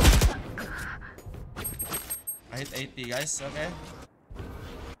 I hit 80 guys, okay.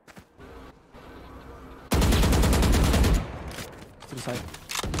 Selesai.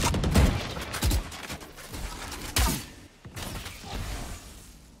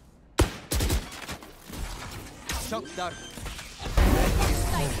 Shock dart.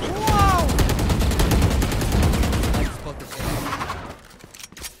 Wow!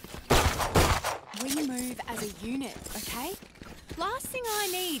 We move as a unit, okay? Last thing I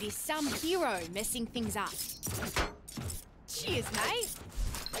need is some hero messing things up. Cheers, mate.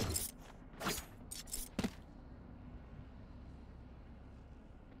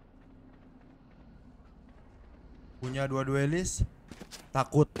 Punya dua duelis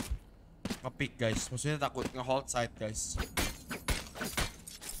takut nge-pick guys, maksudnya takut nge-hold side guys.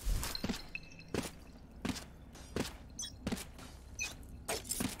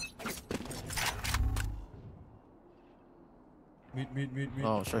 Mid.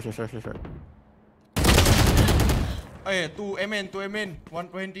 Oh, sure. Oh yeah, 2 Amen,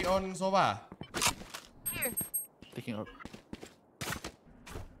 120 on Sova. Taking up.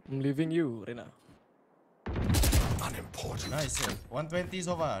 I'm leaving you, Rena. Unimportant. Nice, yeah. 120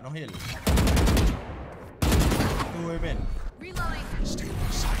 Sova, no heal. 2 Amen. Reloading. Stay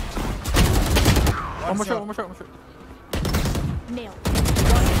in sight. One more shot. Nailed.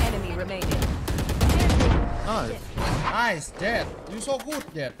 One enemy remaining. Nice, Jet. You so good,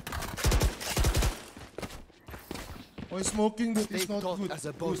 Jet. Oh, smoking dude is not good. As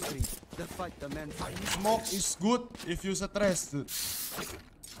a bowstring. The fight the man fight. Smoke is good if you stress, dude.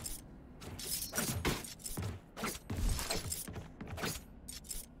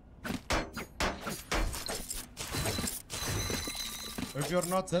 If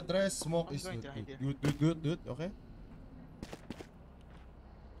you're not stressed, smoke is good, dude. Okay.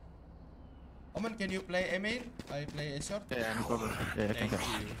 Omen, can you play A main? I play A short. Yeah, no problem. Yeah, I can. Thank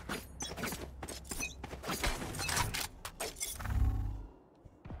you.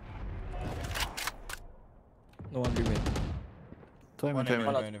 No one be mid. Two One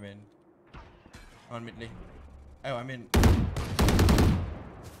main. main. One mid lane. Ayo, I mean.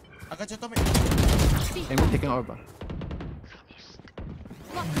 Agak cetok mid. Aim taking orb.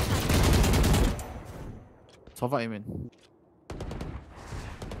 Sova aim in.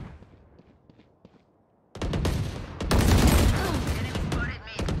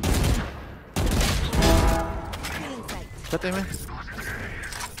 Shut aim in.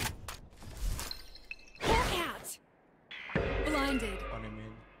 Hawk out. Blinded. One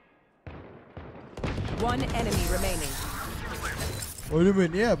main. One enemy remaining. Oh, ini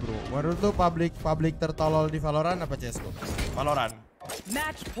main ya, bro. Menurut lu public tertolol di Valorant apa CS:GO? Valorant.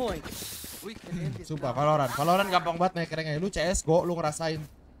 Match point. Sumpah Valorant gampang banget naik ranknya. Lu CS:GO lu ngerasain.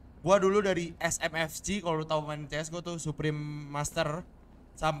 Gua dulu dari SMFC, kalau lu tahu main CS:GO tuh Supreme Master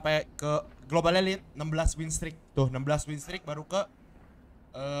sampai ke Global Elite 16 win streak. Tuh 16 win streak baru ke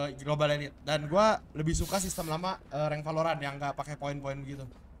Global Elite. Dan gua lebih suka sistem lama rank Valorant yang nggak pakai poin-poin begitu.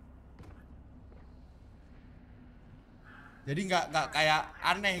 Jadi nggak kayak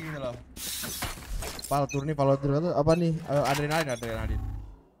aneh gitu loh. Valtur nih, Valtur itu apa nih? Adrenalin.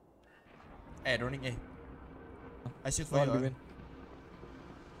 Droning I shoot for you.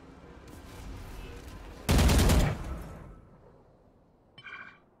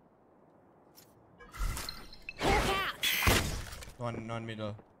 One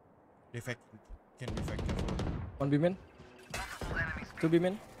middle. Defect can defect. One B main. Two B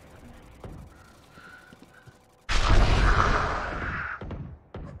main.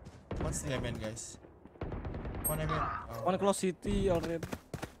 One still main, guys. One main. Oh. One close city already.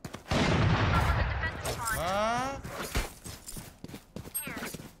 Fuck.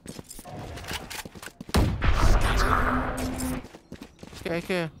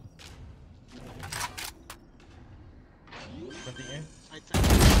 Okay. Penting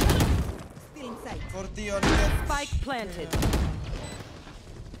Still in sight. 40 on jet. Spike planted.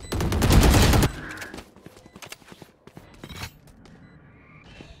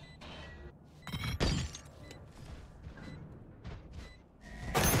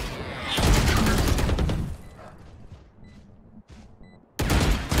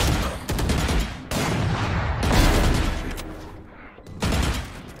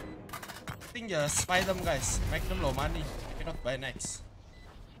 just fight them guys. Make them low money. You cannot buy next.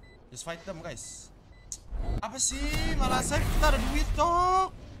 Just fight them guys. Apa sih? Malah saya kita ada duit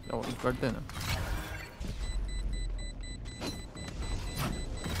dong. Oh, in garden.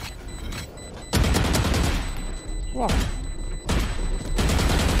 Wah.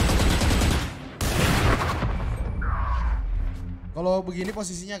 Kalau begini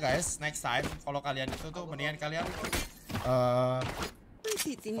posisinya guys, next time kalau kalian itu tuh mendingan kalian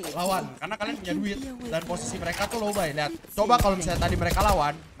lawan karena kalian punya duit dan posisi mereka tuh low buy. Lihat, coba kalau misalnya tadi mereka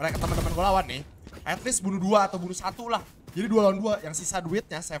lawan, mereka teman-teman gue lawan nih, at least bunuh 2 atau bunuh 1 lah. Jadi 2 lawan 2, yang sisa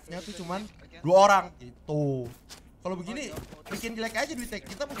duitnya, save-nya tuh cuman 2 orang gitu. Kalau begini bikin jelek aja duitnya,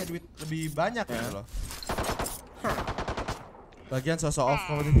 kita punya duit lebih banyak gitu loh. Bagian sosok off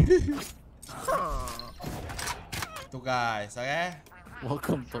tuh guys, oke? Okay?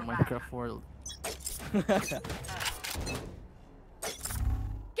 Welcome to Minecraft world.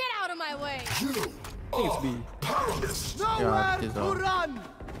 Get out of my way! It's B. Powerless. Yeah, it is all.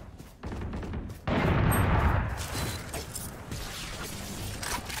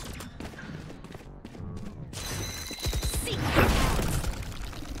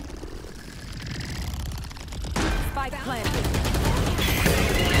 Spike planted.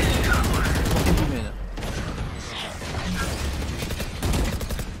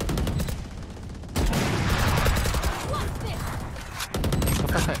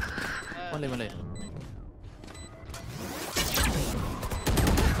 Malay.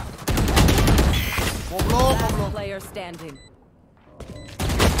 Last player standing.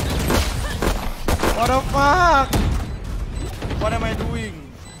 What the fuck? What am I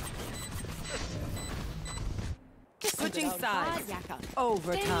doing? Switching sides.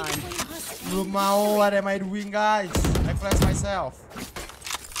 Overtime. Belum mau, what am I doing guys? I flash myself.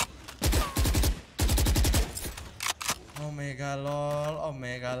 Omega lol.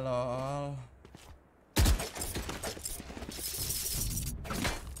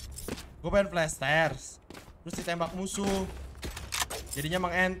 Gue pengen flash stairs, terus ditembak musuh. Jadinya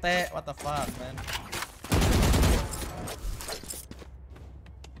emang ente, what the fuck man.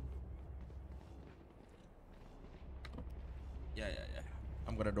 Ya.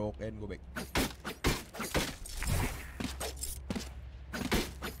 I'm gonna dog and go back.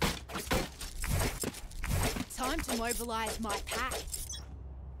 Time to mobilize my pack.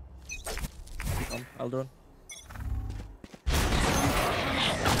 Aldron.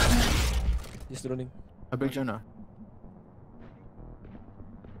 He's droning. I break Jonah.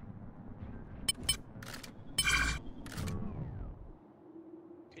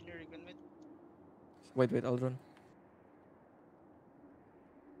 Can you recon mid? Wait, Aldron.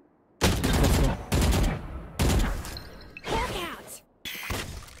 Walk out!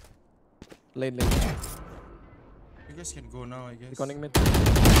 Lane. You guys can go now, I guess. Reconing mid.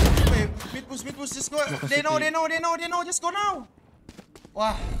 Wait, mid push, just go. They know, just go now.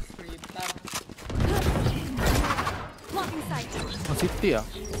 Wah, retard. Blocking sight. Oh, City ya?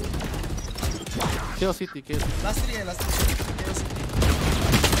 Kill City. Last 3 ya,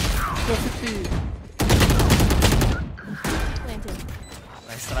 Kill City. Planted.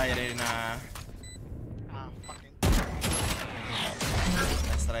 Nice try, Rena. Fucking.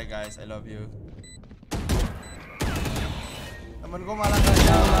 Nice try, guys. I love you. Temen gue malah gak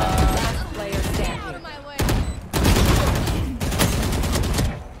jalan. Last player Out of standing. my way!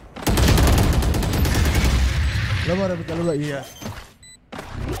 Lo mau dapat kalau gak? Iya.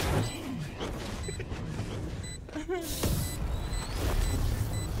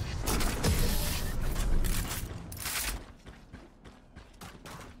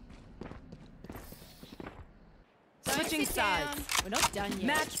 Switching sides. We're not done yet.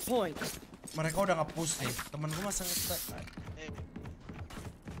 Match point. Mereka udah nge-push nih. Temen gue masa nge-stack.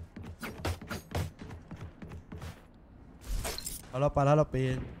 Halo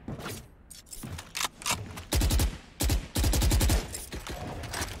Pin.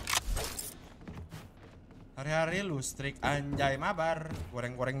 Hari-hari lu strik anjay mabar.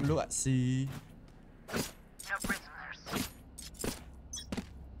 Goreng-goreng dulu gak sih? No prisoners.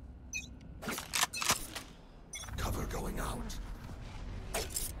 Cover going out.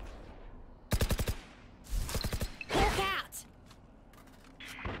 Walk out!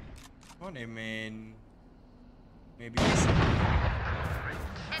 Oh, they mean maybe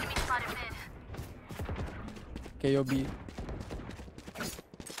Enemy spotted mid. KOB.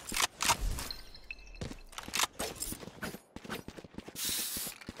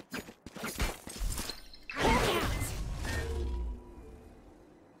 Walk out!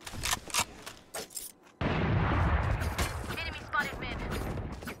 Enemy spotted mid.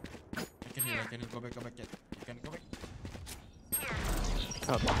 I can heal, go back yet. You can go back. Here.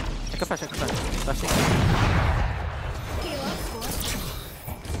 out. I can flash. Flashing.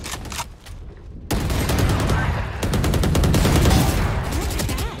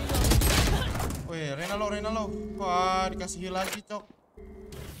 Weh, Rena lo. Wah, dikasih heal lagi, cok.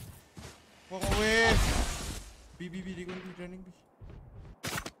 Wah, weh. Bi, di running, bi.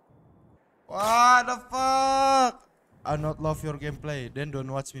 What the fuck? I not love your gameplay, then don't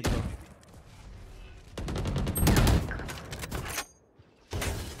watch me, bro.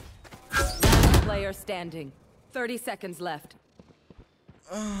 Last player standing. 30 seconds left.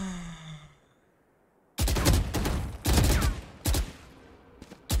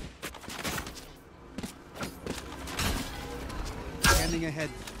 Scanning ahead.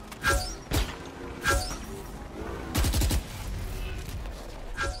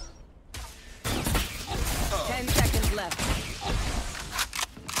 Left.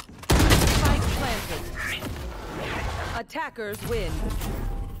 Spike planted. Attackers win.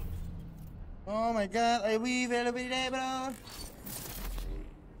 Oh my god, I weave every day, bro.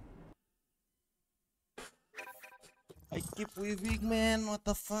 I keep weaving, man. What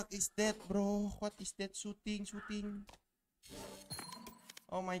the fuck is that, bro? What is that shooting?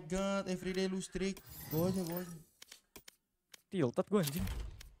 Oh my god, everyday lose streak. Go aja. Tilted gue anjing.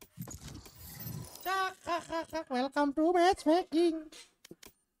 Welcome to matchmaking.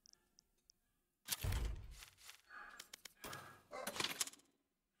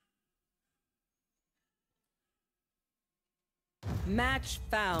 Match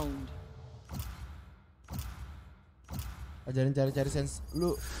found. Ajarin cari sens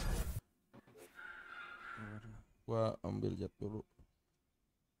lu. Gua ambil jet dulu.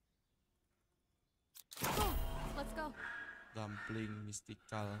 Let's go. Dumpling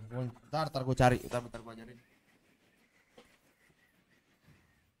mystical. Bentar gua cari. Bentar gua ajarin.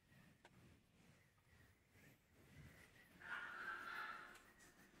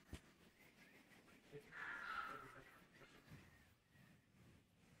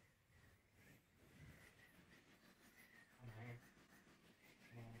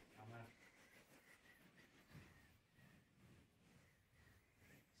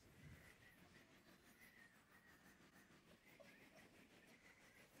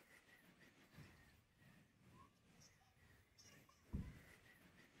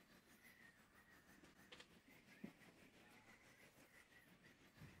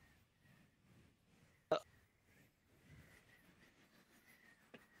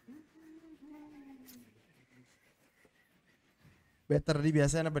 Better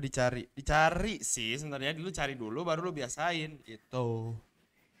dibiasain apa dicari? Dicari sih sebenarnya, dulu cari dulu baru lu biasain gitu.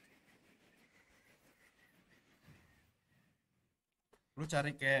 Lu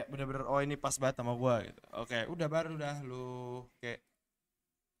cari kayak bener-bener oh ini pas banget sama gua gitu. Oke, udah baru dah lu kayak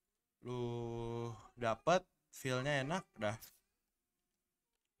lu dapet feel-nya enak dah.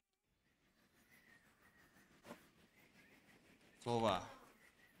 Coba.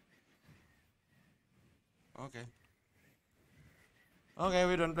 Oke. Oke,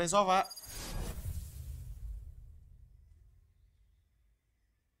 we don't play sofa.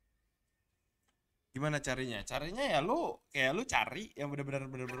 Gimana carinya? Carinya ya lu kayak lu cari yang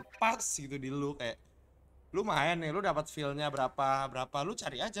bener-bener pas gitu di lu, kayak lu main nih, lu dapat feel-nya berapa lu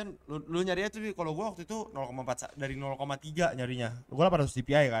cari aja. Lu nyari aja tuh. Kalau gua waktu itu 0,4 dari 0,3 nyarinya. Gua 800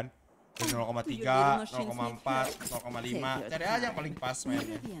 DPI kan. Dari 0,3, 0,4, 0,5. Cari aja yang paling pas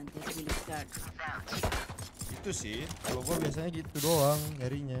mainnya. Itu sih, kalau gua biasanya gitu doang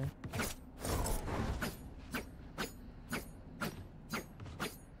nyarinya.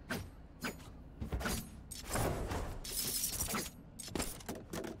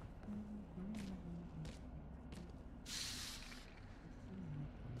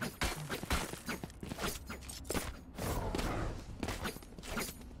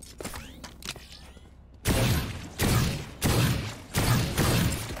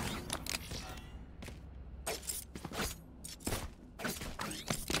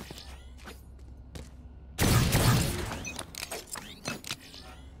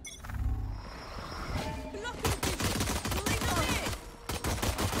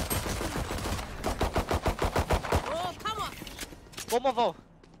 One more vote.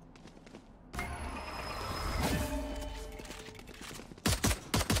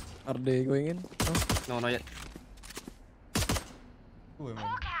 Are they going in? No, not yet. Gue man.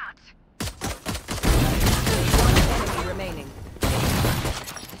 One enemy remaining.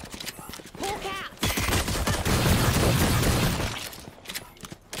 Hawk out.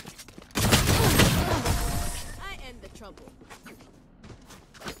 I end the trouble.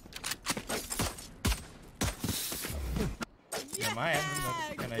 Lumayan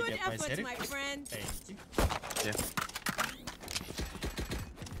bener. Can I Good get my efforts, sheriff? my friend. Thank you. Yeah.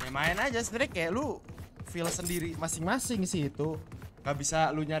 main aja sebenarnya, kayak lu feel sendiri masing-masing sih itu. Gak bisa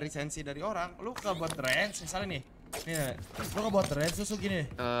lu nyari sensi dari orang. Lu gak buat range misalnya nih. Nih, lu gak buat range terus gini.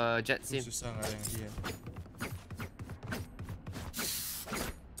 Jet sim. Susah gak ada yang dia.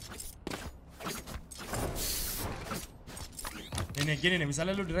 Ini gini nih,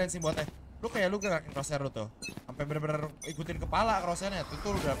 misalnya lu di range nih buatnya. Lu kayak lu gerakin crosshair lu tuh. Sampai bener-bener ikutin kepala crosshairnya. Itu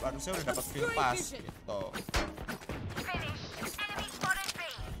tuh udah harusnya udah dapat feel pas gitu.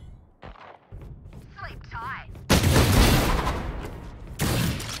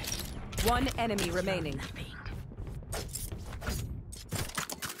 One enemy remaining.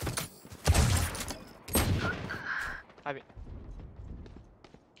 I mean,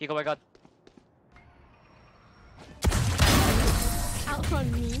 Kiko, my god. Outrun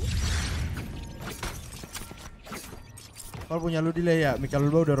me? Kalau punya lu delay ya, Mikael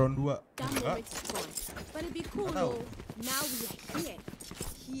Ulba udah round 2. Enggak. But it'd be cool Tahu. though. Now we are here.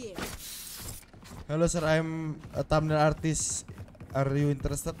 Here. Hello sir, I'm a thumbnail artist. Are you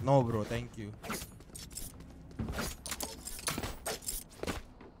interested? No bro, thank you.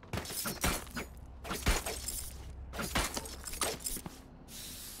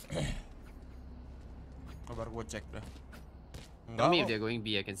 Kabar gue cek dah. Tell me if they're going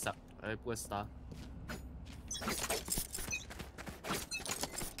B, I can suck. I put a star.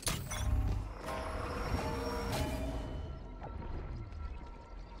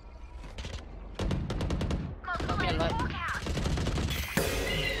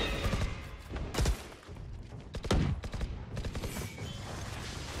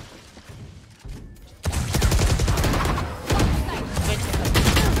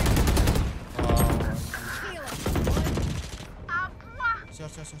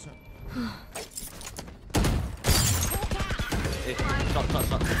 Sure. Shot.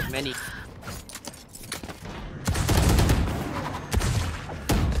 Many.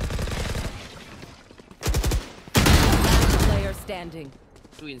 Last player standing.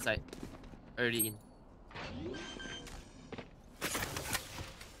 2 inside. Early in.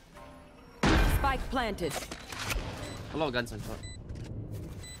 Spike planted. A lot of guns on shot.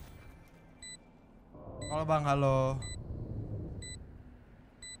 Halo bang, halo.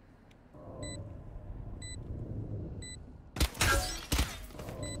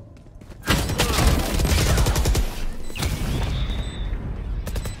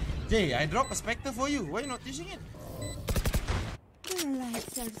 Jay, I drop a specter for you. Why you not using it? Their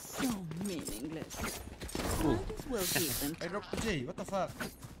lives are so meaningless. Ooh. Might as well give them. I dropped to Jay. What the fuck?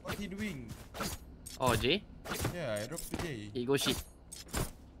 What he doing? Oh, Jay? Yeah, I dropped to Jay. He go shit.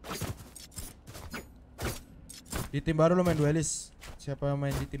 Di tim baru lo main duelis. Siapa yang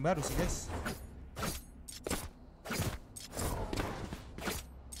main di tim baru sih guys?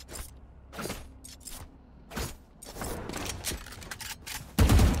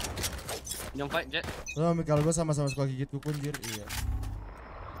 Yang fight, Jet. Lo Mikael gue sama-sama suka gigit kuku anjir. Iya.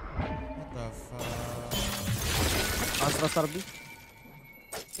 What the fuck? Astra Star B.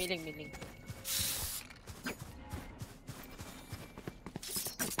 Milling.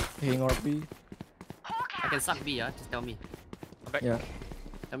 Hang or B. I can suck B, just tell me. I'm back. Yeah.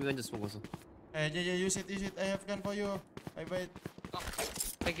 Tell me when to smoke also. Jay, use it. I have gun for you. I buy it. Oh,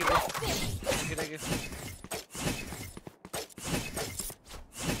 thank you, bro. Thank you.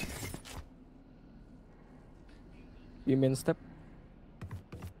 B main step.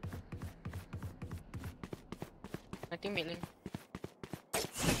 I think milling.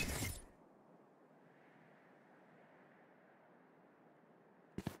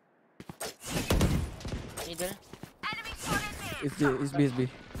 Middle. It's B.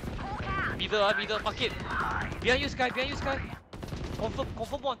 Middle, fuck it. Behind you, Sky. Confirm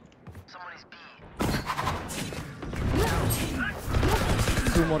one.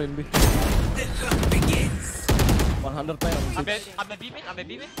 Two more in B. 100 player on C. I'm a B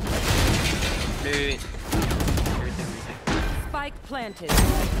mid. Wait. Spike planted.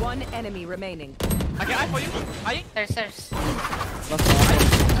 One enemy remaining. I can eye for you. Eye. Stairs. Last one.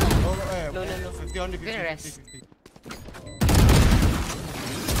 No. 50 only, Good rest. 50.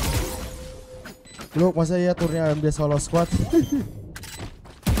 Lu masa iya turnya MB solo squad?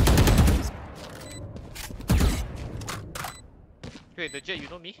 Wait, the Jet, you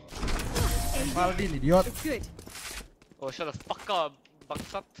know me? Rivaldy, idiot. Good. Oh, shut the fuck up,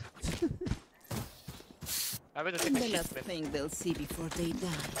 Baksat. I better take a The shit, last man. thing they'll see before they die.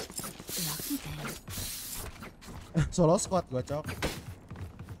 Lucky them. Solo squad gua cok.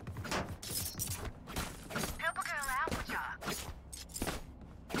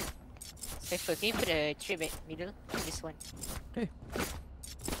 Safer. Can you put a tree back middle? This one. Okay.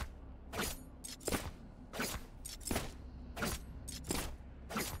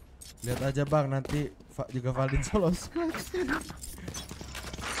 Lihat aja bang, nanti juga Valdin solo squad.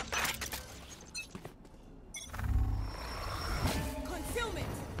 Concealment.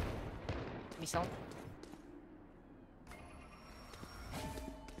 Missile.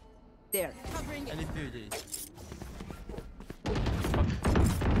 There. Covering it. I leave you, Jay.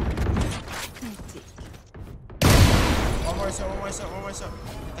 One more shot.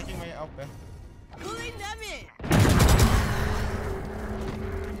 Attacking my up, eh. Pulling them in.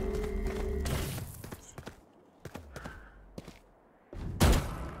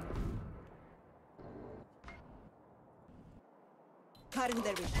 Cutting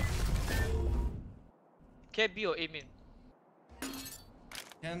their vision. KB or Amin?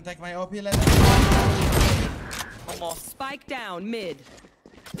 Can take my OP, let One more. Spike down mid.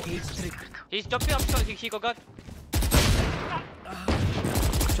 He's jumping up shot. He got gun.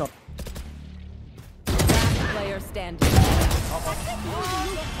 Shot. Last player standing.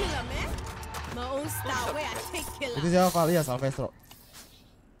 Killer, man. My own style way I take killer. Itu siapa Val? Iya, Salvestro.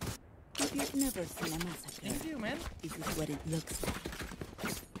 If you've never seen a massacre, Thank you, man. this is what it looks like.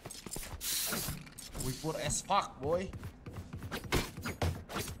 We poor as fuck, boy.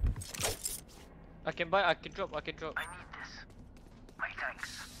 I can buy. I can drop. I need this. My thanks.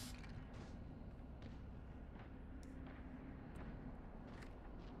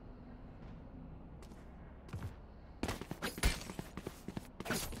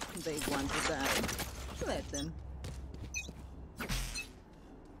 They want to die. Let them.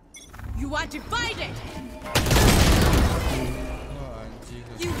 You are divided! Oh, anjing.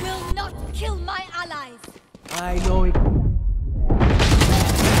 You will not kill my allies. I know it.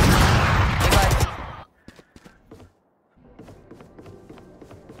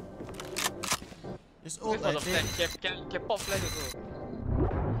 It's old, All I of think. them. Can pop flash also.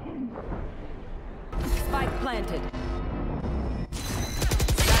 Spike planted.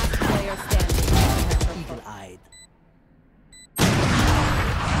 Last player standing. Eagle-eyed.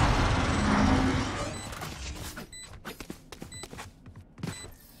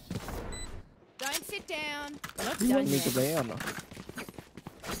 Don't sit down. You want me to play or no?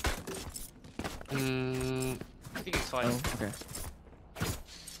 I think it's fine. Oh, okay.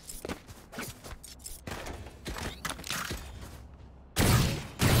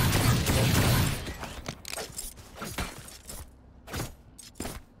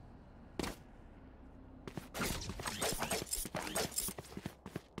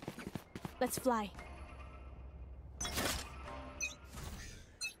 Let's fly.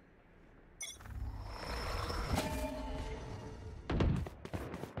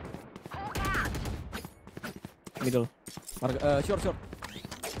 Middle. Short.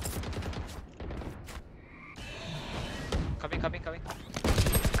 Coming.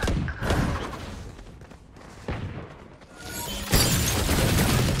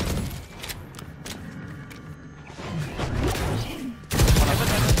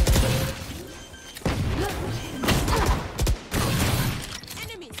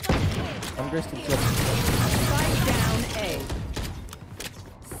 I'm braced to short. Spike down A.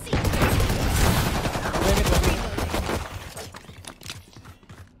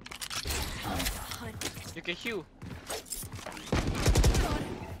 You can heal.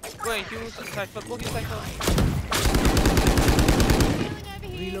 Go and heal Cypher. Go heal Cypher.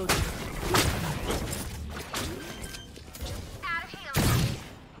 Reload. Out of healing.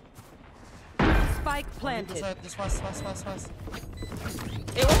 Spike planted. Just fast.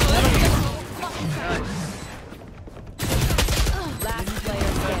 Hey, what's the level? Last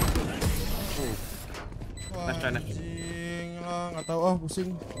player standing. Wah, anjing lah, nggak tahu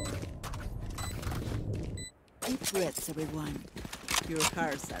pusing. Deep breaths, everyone. Your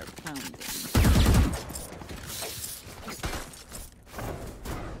hearts are pounding.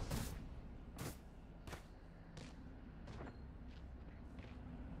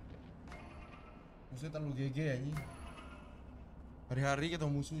 Musuhnya terlalu GG anjing. Hari-hari kita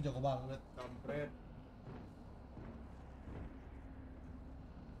musuh jago banget, kampret.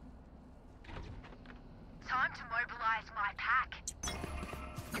 Time to mobilize my pack.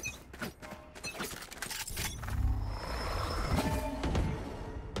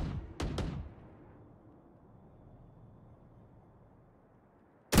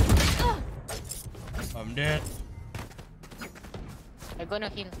 I'm dead. I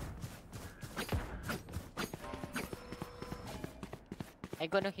gonna heal. I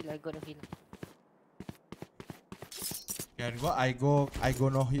gonna heal. Kan gua I go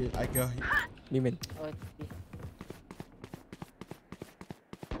no heal, I go heal. Mimin. Oh,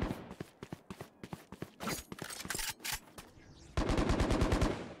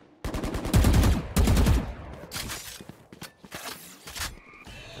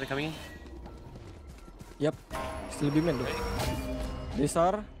 They're coming in. Yep. Still be men though. These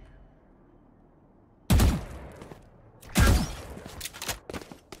are.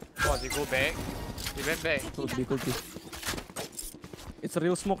 Oh, they go back. They went back. Could be. It's a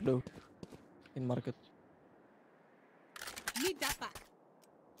real smoke though. In market. Need that back.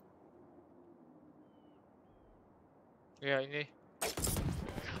 Yeah, ini.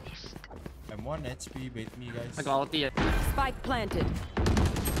 I'm 1 HP, bait me guys. I got ulti. Spike planted.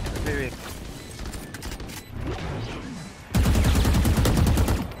 Wait.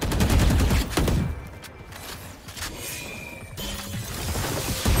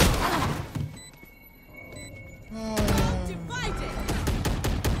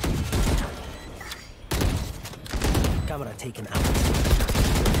 Camera taken out.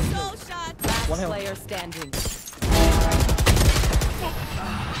 No shot. Last player standing.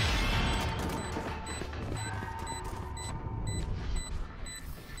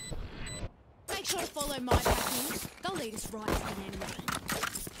 Make sure to follow my pattern. They'll lead us right to the enemy.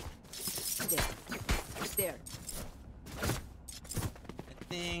 There. I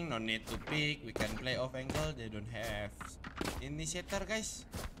think no need to pick. We can play off angle. They don't have initiator, guys.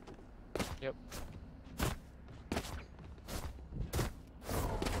 Yep.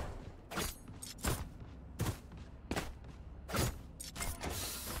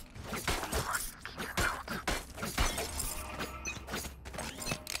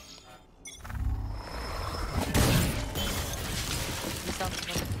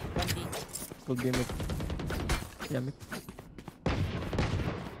 Could be mid. Yeah, mid.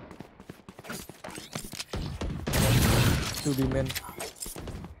 To be men.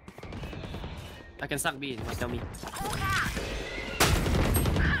 I can suck B. Tell me.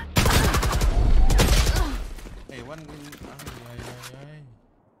 Hey, one. Last player standing.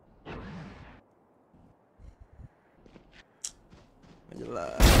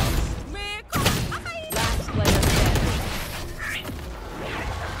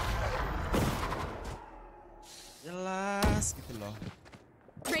 Jelas gitu loh.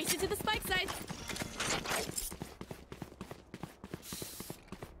 Race it to the spike side.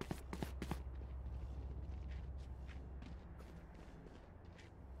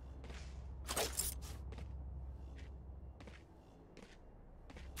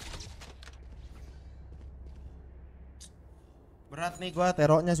 Berat nih gua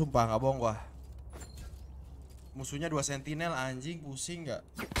teroknya sumpah, nggak bohong gua. Musuhnya 2 sentinel anjing, pusing nggak?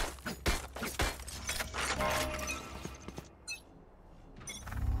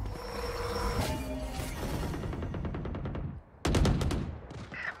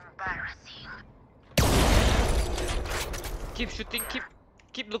 Keep shooting,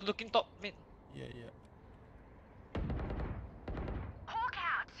 keep looking top mid. Iya. Hawk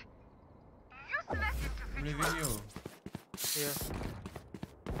out. Useless I'm leaving you. Yeah.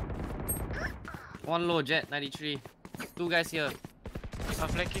 One low jet, 93. 2 guys here. I'm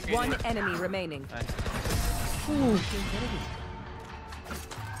flanking. One enemy remaining. Nice.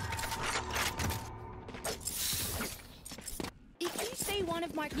 If you see one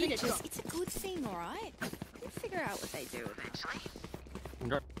of my creatures, it's a good thing, alright? We'll figure out what they do eventually.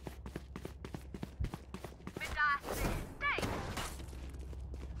 What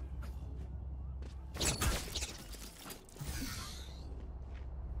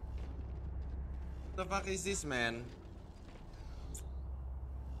the fuck is this, man?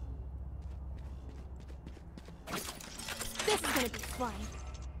 This is gonna be fun.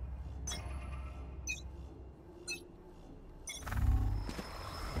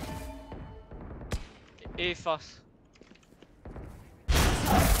 A fast.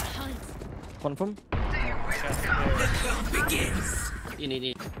 Confirm. Begins.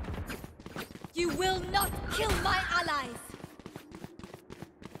 In. You will not kill my allies!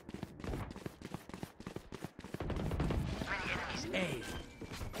 A.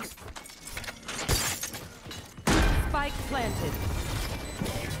 Spike planted.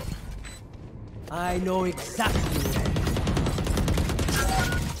 I know exactly where.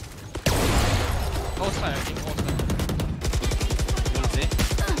 Outside, I think outside.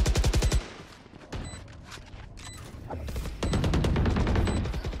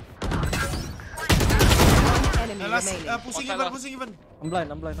 One enemy remaining. Pusing even. I'm blind.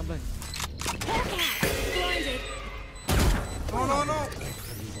 Blinded. No.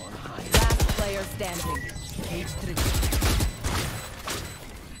 Last player standing. Cage 3.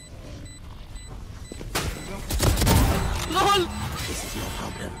 LOL! This is your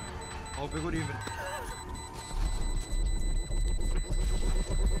problem. Oh, good even.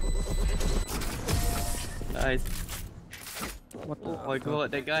 Nice. What? Oh my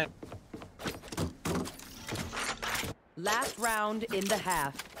god, that guy. Last round in the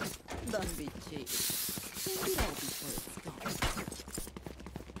half. Don't be cheap. Take it all before it's gone.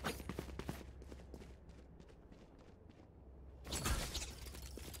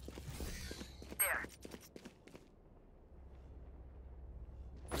 There.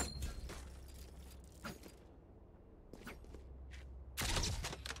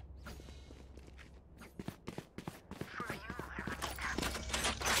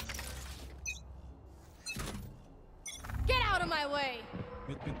 Get out of my way!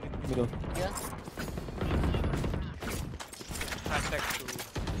 Middle. Yeah. Hashtag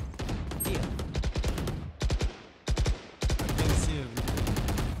to here. I can see him.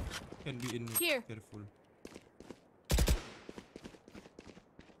 Can be in Here. careful.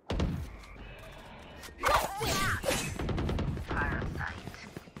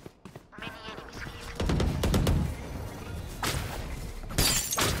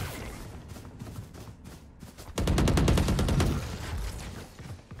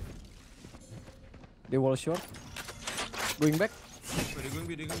 They wall short. Going back. Where they going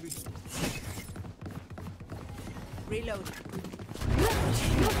be? They going be. Reload.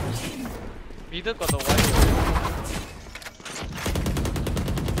 Middle got the white.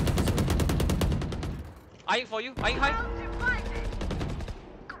 Eyeing for you. Eyeing high.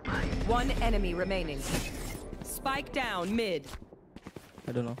 One enemy remaining. Spike down mid.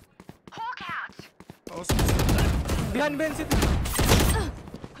 I don't know. Hawk out. Oh, Behind Ben City.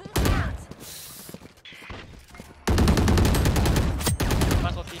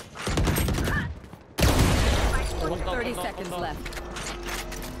 Last OT. 30 seconds left.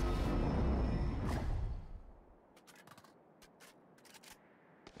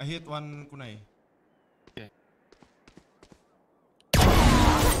 I hit one kunai. Okay.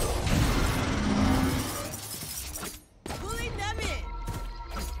 Pulling them in.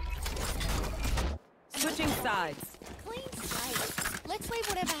 Switching sides. Clean slate. Let's leave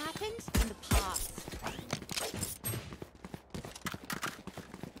whatever happened in the past.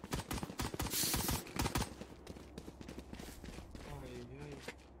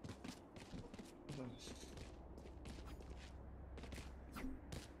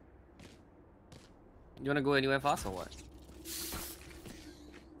 You wanna go anywhere fast or what?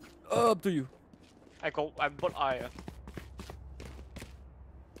 Up to you. I bought eye.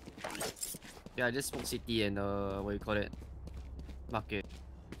 Yeah, I just smoke city and what you call it? Market.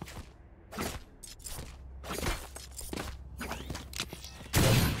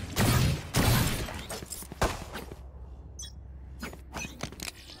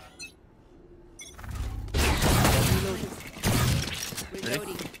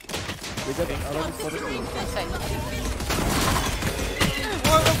 Reloading. We got around for the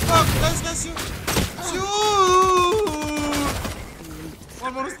What the fuck? Guys, you. Shoot!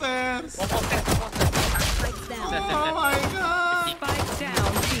 One more stairs. One more step. Spike down. Oh my god. Spike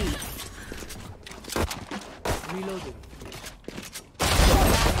down B. reloading.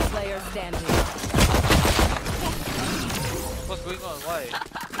 Last player standing. What's going on? Why?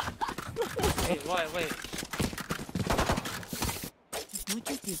 Wait, why? Wait. As much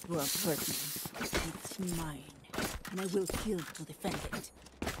as this world hurt me, it's mine, and I will kill to defend it.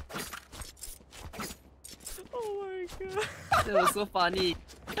 Oh my god. That was so funny.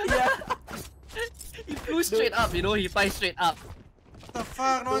 Yeah. He flew straight up, you know, he flies straight up. What the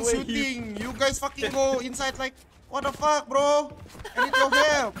fuck? No one's shooting. You guys fucking go inside like, what the fuck, bro? I need your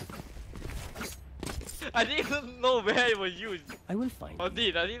help. I didn't even know where were you. I will find I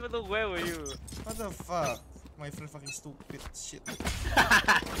didn't even know where were you. What the fuck? My friend fucking stupid shit.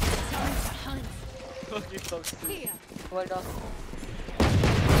 Fucking so stupid. Here. Well done.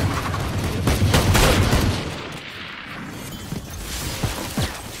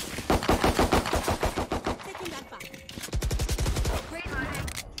 Taking that back.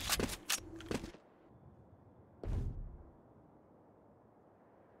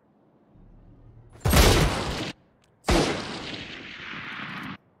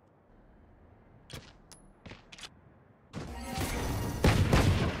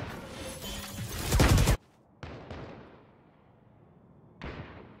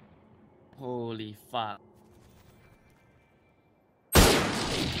 Holy fuck.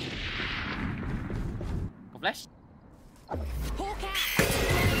 Go flash? Hawk out.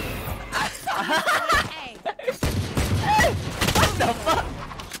 Hey. What the fuck?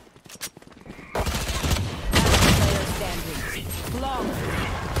 Player standing. Long.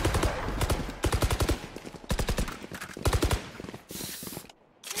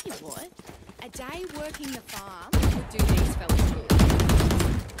 Tell you what, a day working the farm would do these fellas good.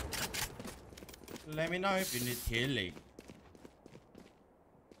 Let me know if you need healing.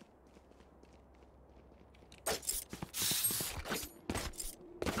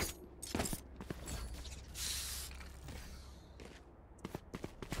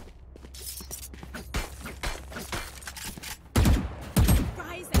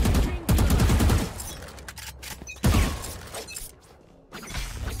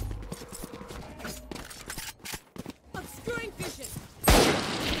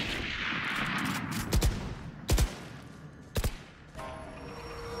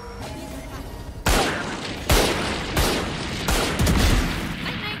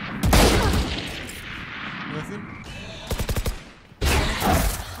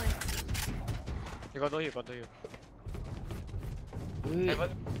 got you.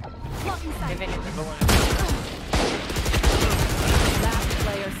 Last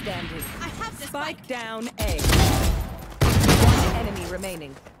player standing. I have the spike down A. One enemy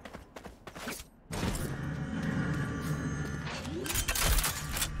remaining.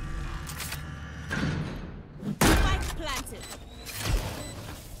 Spike planted.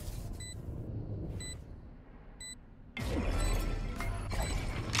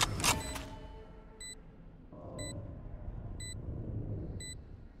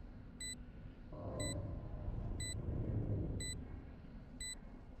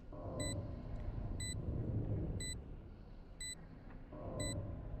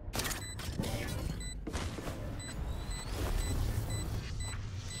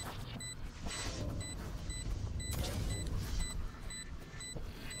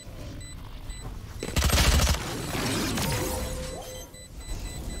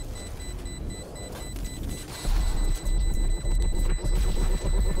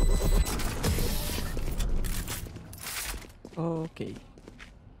 Okay.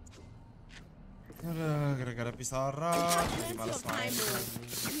 Aduh, gara-gara pisaran jadi malas main.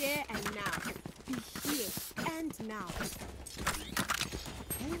 Here and now. Be here and now.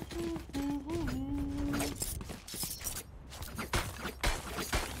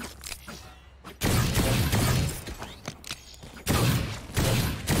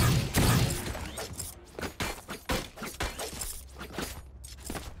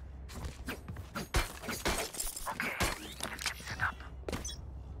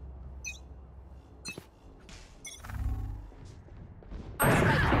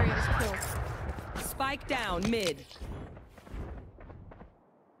 Spike down mid.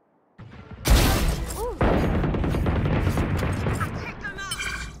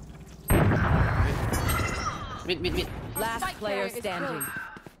 Mid. Last player standing.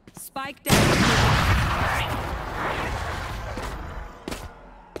 Spike down mid.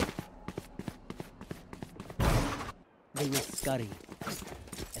 They will scurry,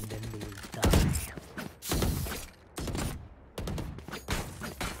 and then they will die.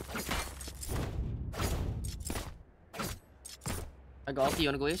 I got ulti, you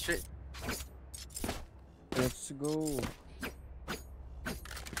wanna go in straight? Let's go.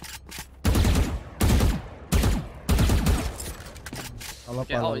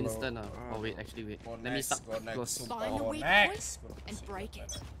 Okay, oh, instant. Oh, wait, actually, wait. Let me suck. Find a weak point and break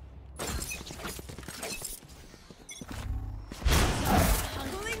it.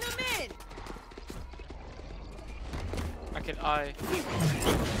 Pulling them in. I can eye.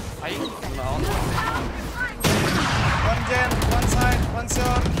 One gen, one side, one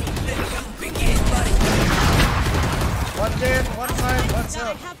short. One gen, one side, one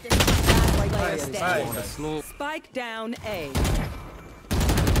short. Nice. Spike down A.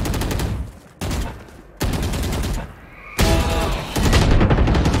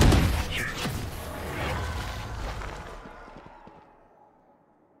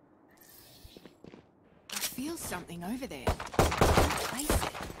 I feel something over there. Face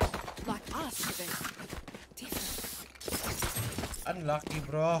it. Like us, but different. Unlucky,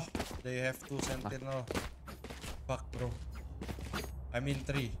 bro. They have 2 sentinel. Fuck, bro. I mean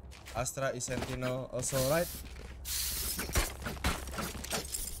 3. Astra is sentinel also, right?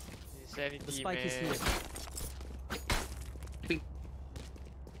 The spike is here.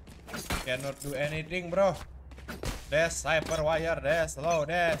 Cannot do anything, bro. Dash, hyper wire, dash, slow,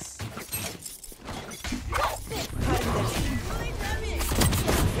 dash.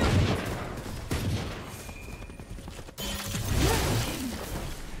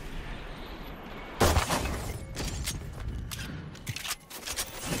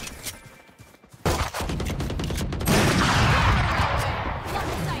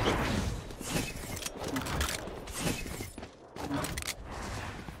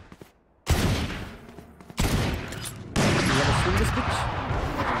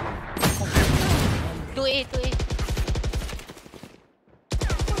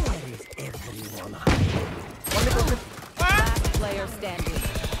 Last player standing.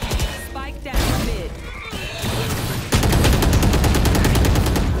 Spike down mid.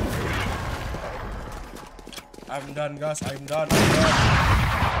 I'm done, guys. I'm done.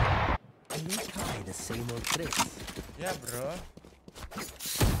 Can we try the same old tricks? Yeah, bro.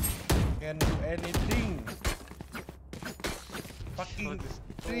 Can do anything. Fucking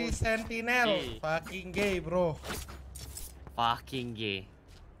 3 sentinel. Fucking gay, bro. Fucking gay.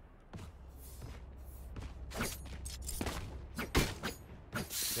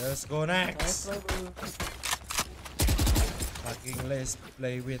 Let's go next. Fucking let's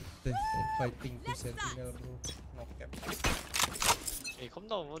play with the fighting 2 sentinel, bro. No cap. Hey, come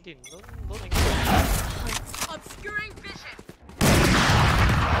down, Odin. Don't Obscuring vision.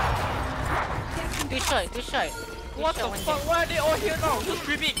 Two shot. What the fuck? Why are they all here now? Who's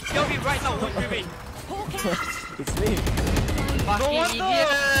streaming? Tell me right now who's streaming. It's me. Fucking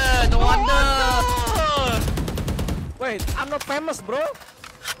idiot! No wonder! Wait, I'm not famous, bro.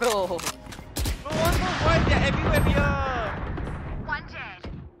 No wonder why they're everywhere here. One dead.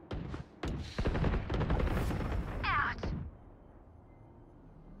 Out.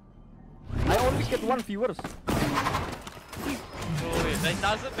 I only get 1 viewers. Oh, that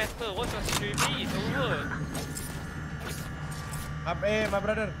doesn't matter. What's your streaming? It's over. My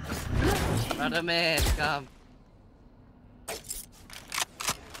brother. Brother man, come.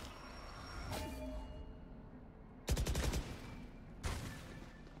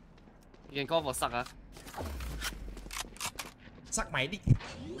 You can call for suck, huh? Suck my dick.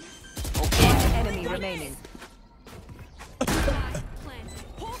 One enemy remaining.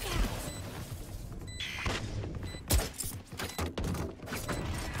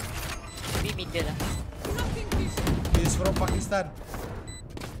 Maybe middle lah. He's from Pakistan.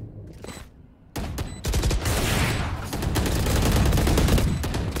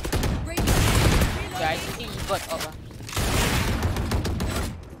 Yeah, I think he got off lah.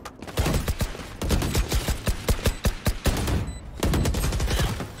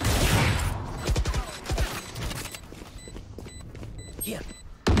 Here.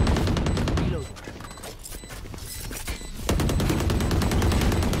 Reload.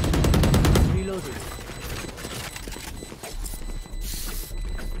 Reloading.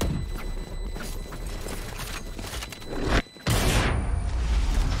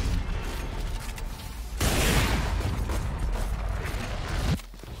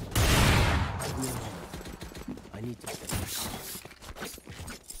 I need to finish.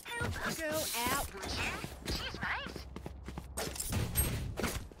 Help a girl out, would you? Cheers, mate.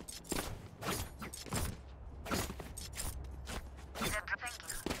 Thank you.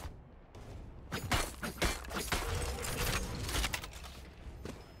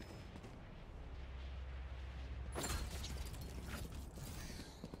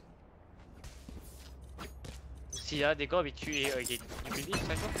 See, they gotta be 3A again. You believe,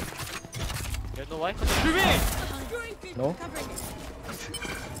 Cypher? You know why? Streaming! No?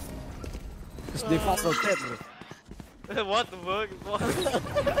 Because they fast rotate, bro. What the fuck? What? What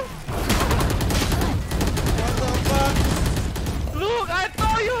the fuck? Look, I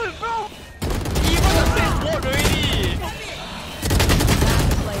told you, bro! Even the sage won already!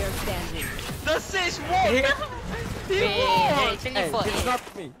 Last player standing. The sage won! He Hey, won! it's only Hey, four. it's not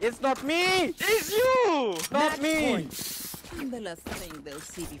me. It's not me. It's you! Not me. The last thing they'll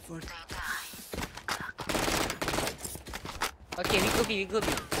see before they die. Okay, we go B.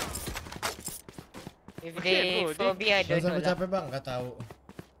 If Okay, they bro, for B, I Gak don't know usah lah. capek bang, gak tahu.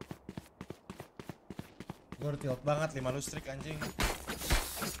 Gue udah tilt banget 5 lustrik anjing.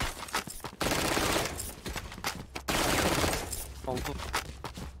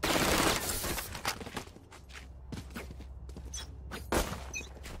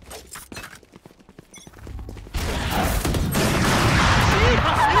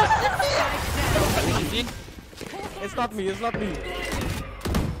 It's not me. It's not me.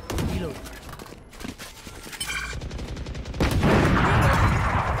 Reload.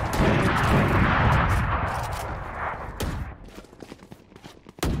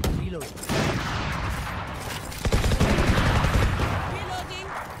 Reload. Reloading.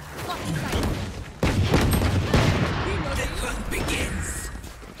 The hunt begins.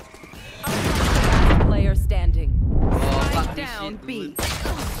 Last player standing. fuck Spike this down shit, B.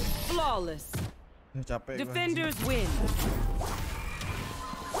 Flawless. Capek gua, Defenders win.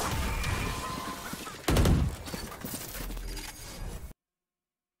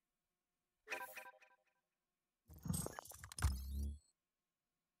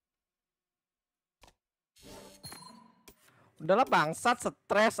 Udahlah bangsat,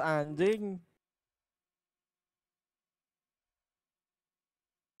 stres anjing.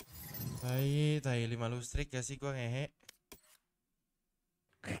 Tai 5 lustrik ya sih gua ngehe.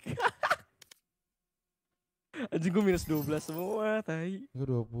 Anjing gue minus 12 semua, tai. Gue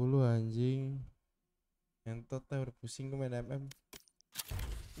 20 anjing. Entot udah pusing gue main MM.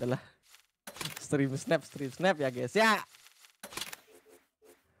 Udahlah. Stream snap ya guys ya.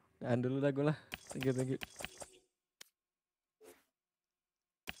 Jangan dulu dah gue lah. Thank you.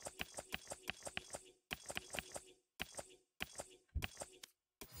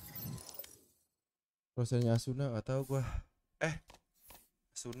 Prosesnya Asuna gak tahu gua.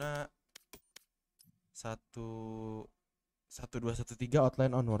 Asuna 1213 outline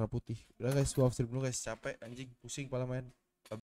on warna putih. Udah guys, gua off stream dulu guys, capek anjing, pusing kepala main.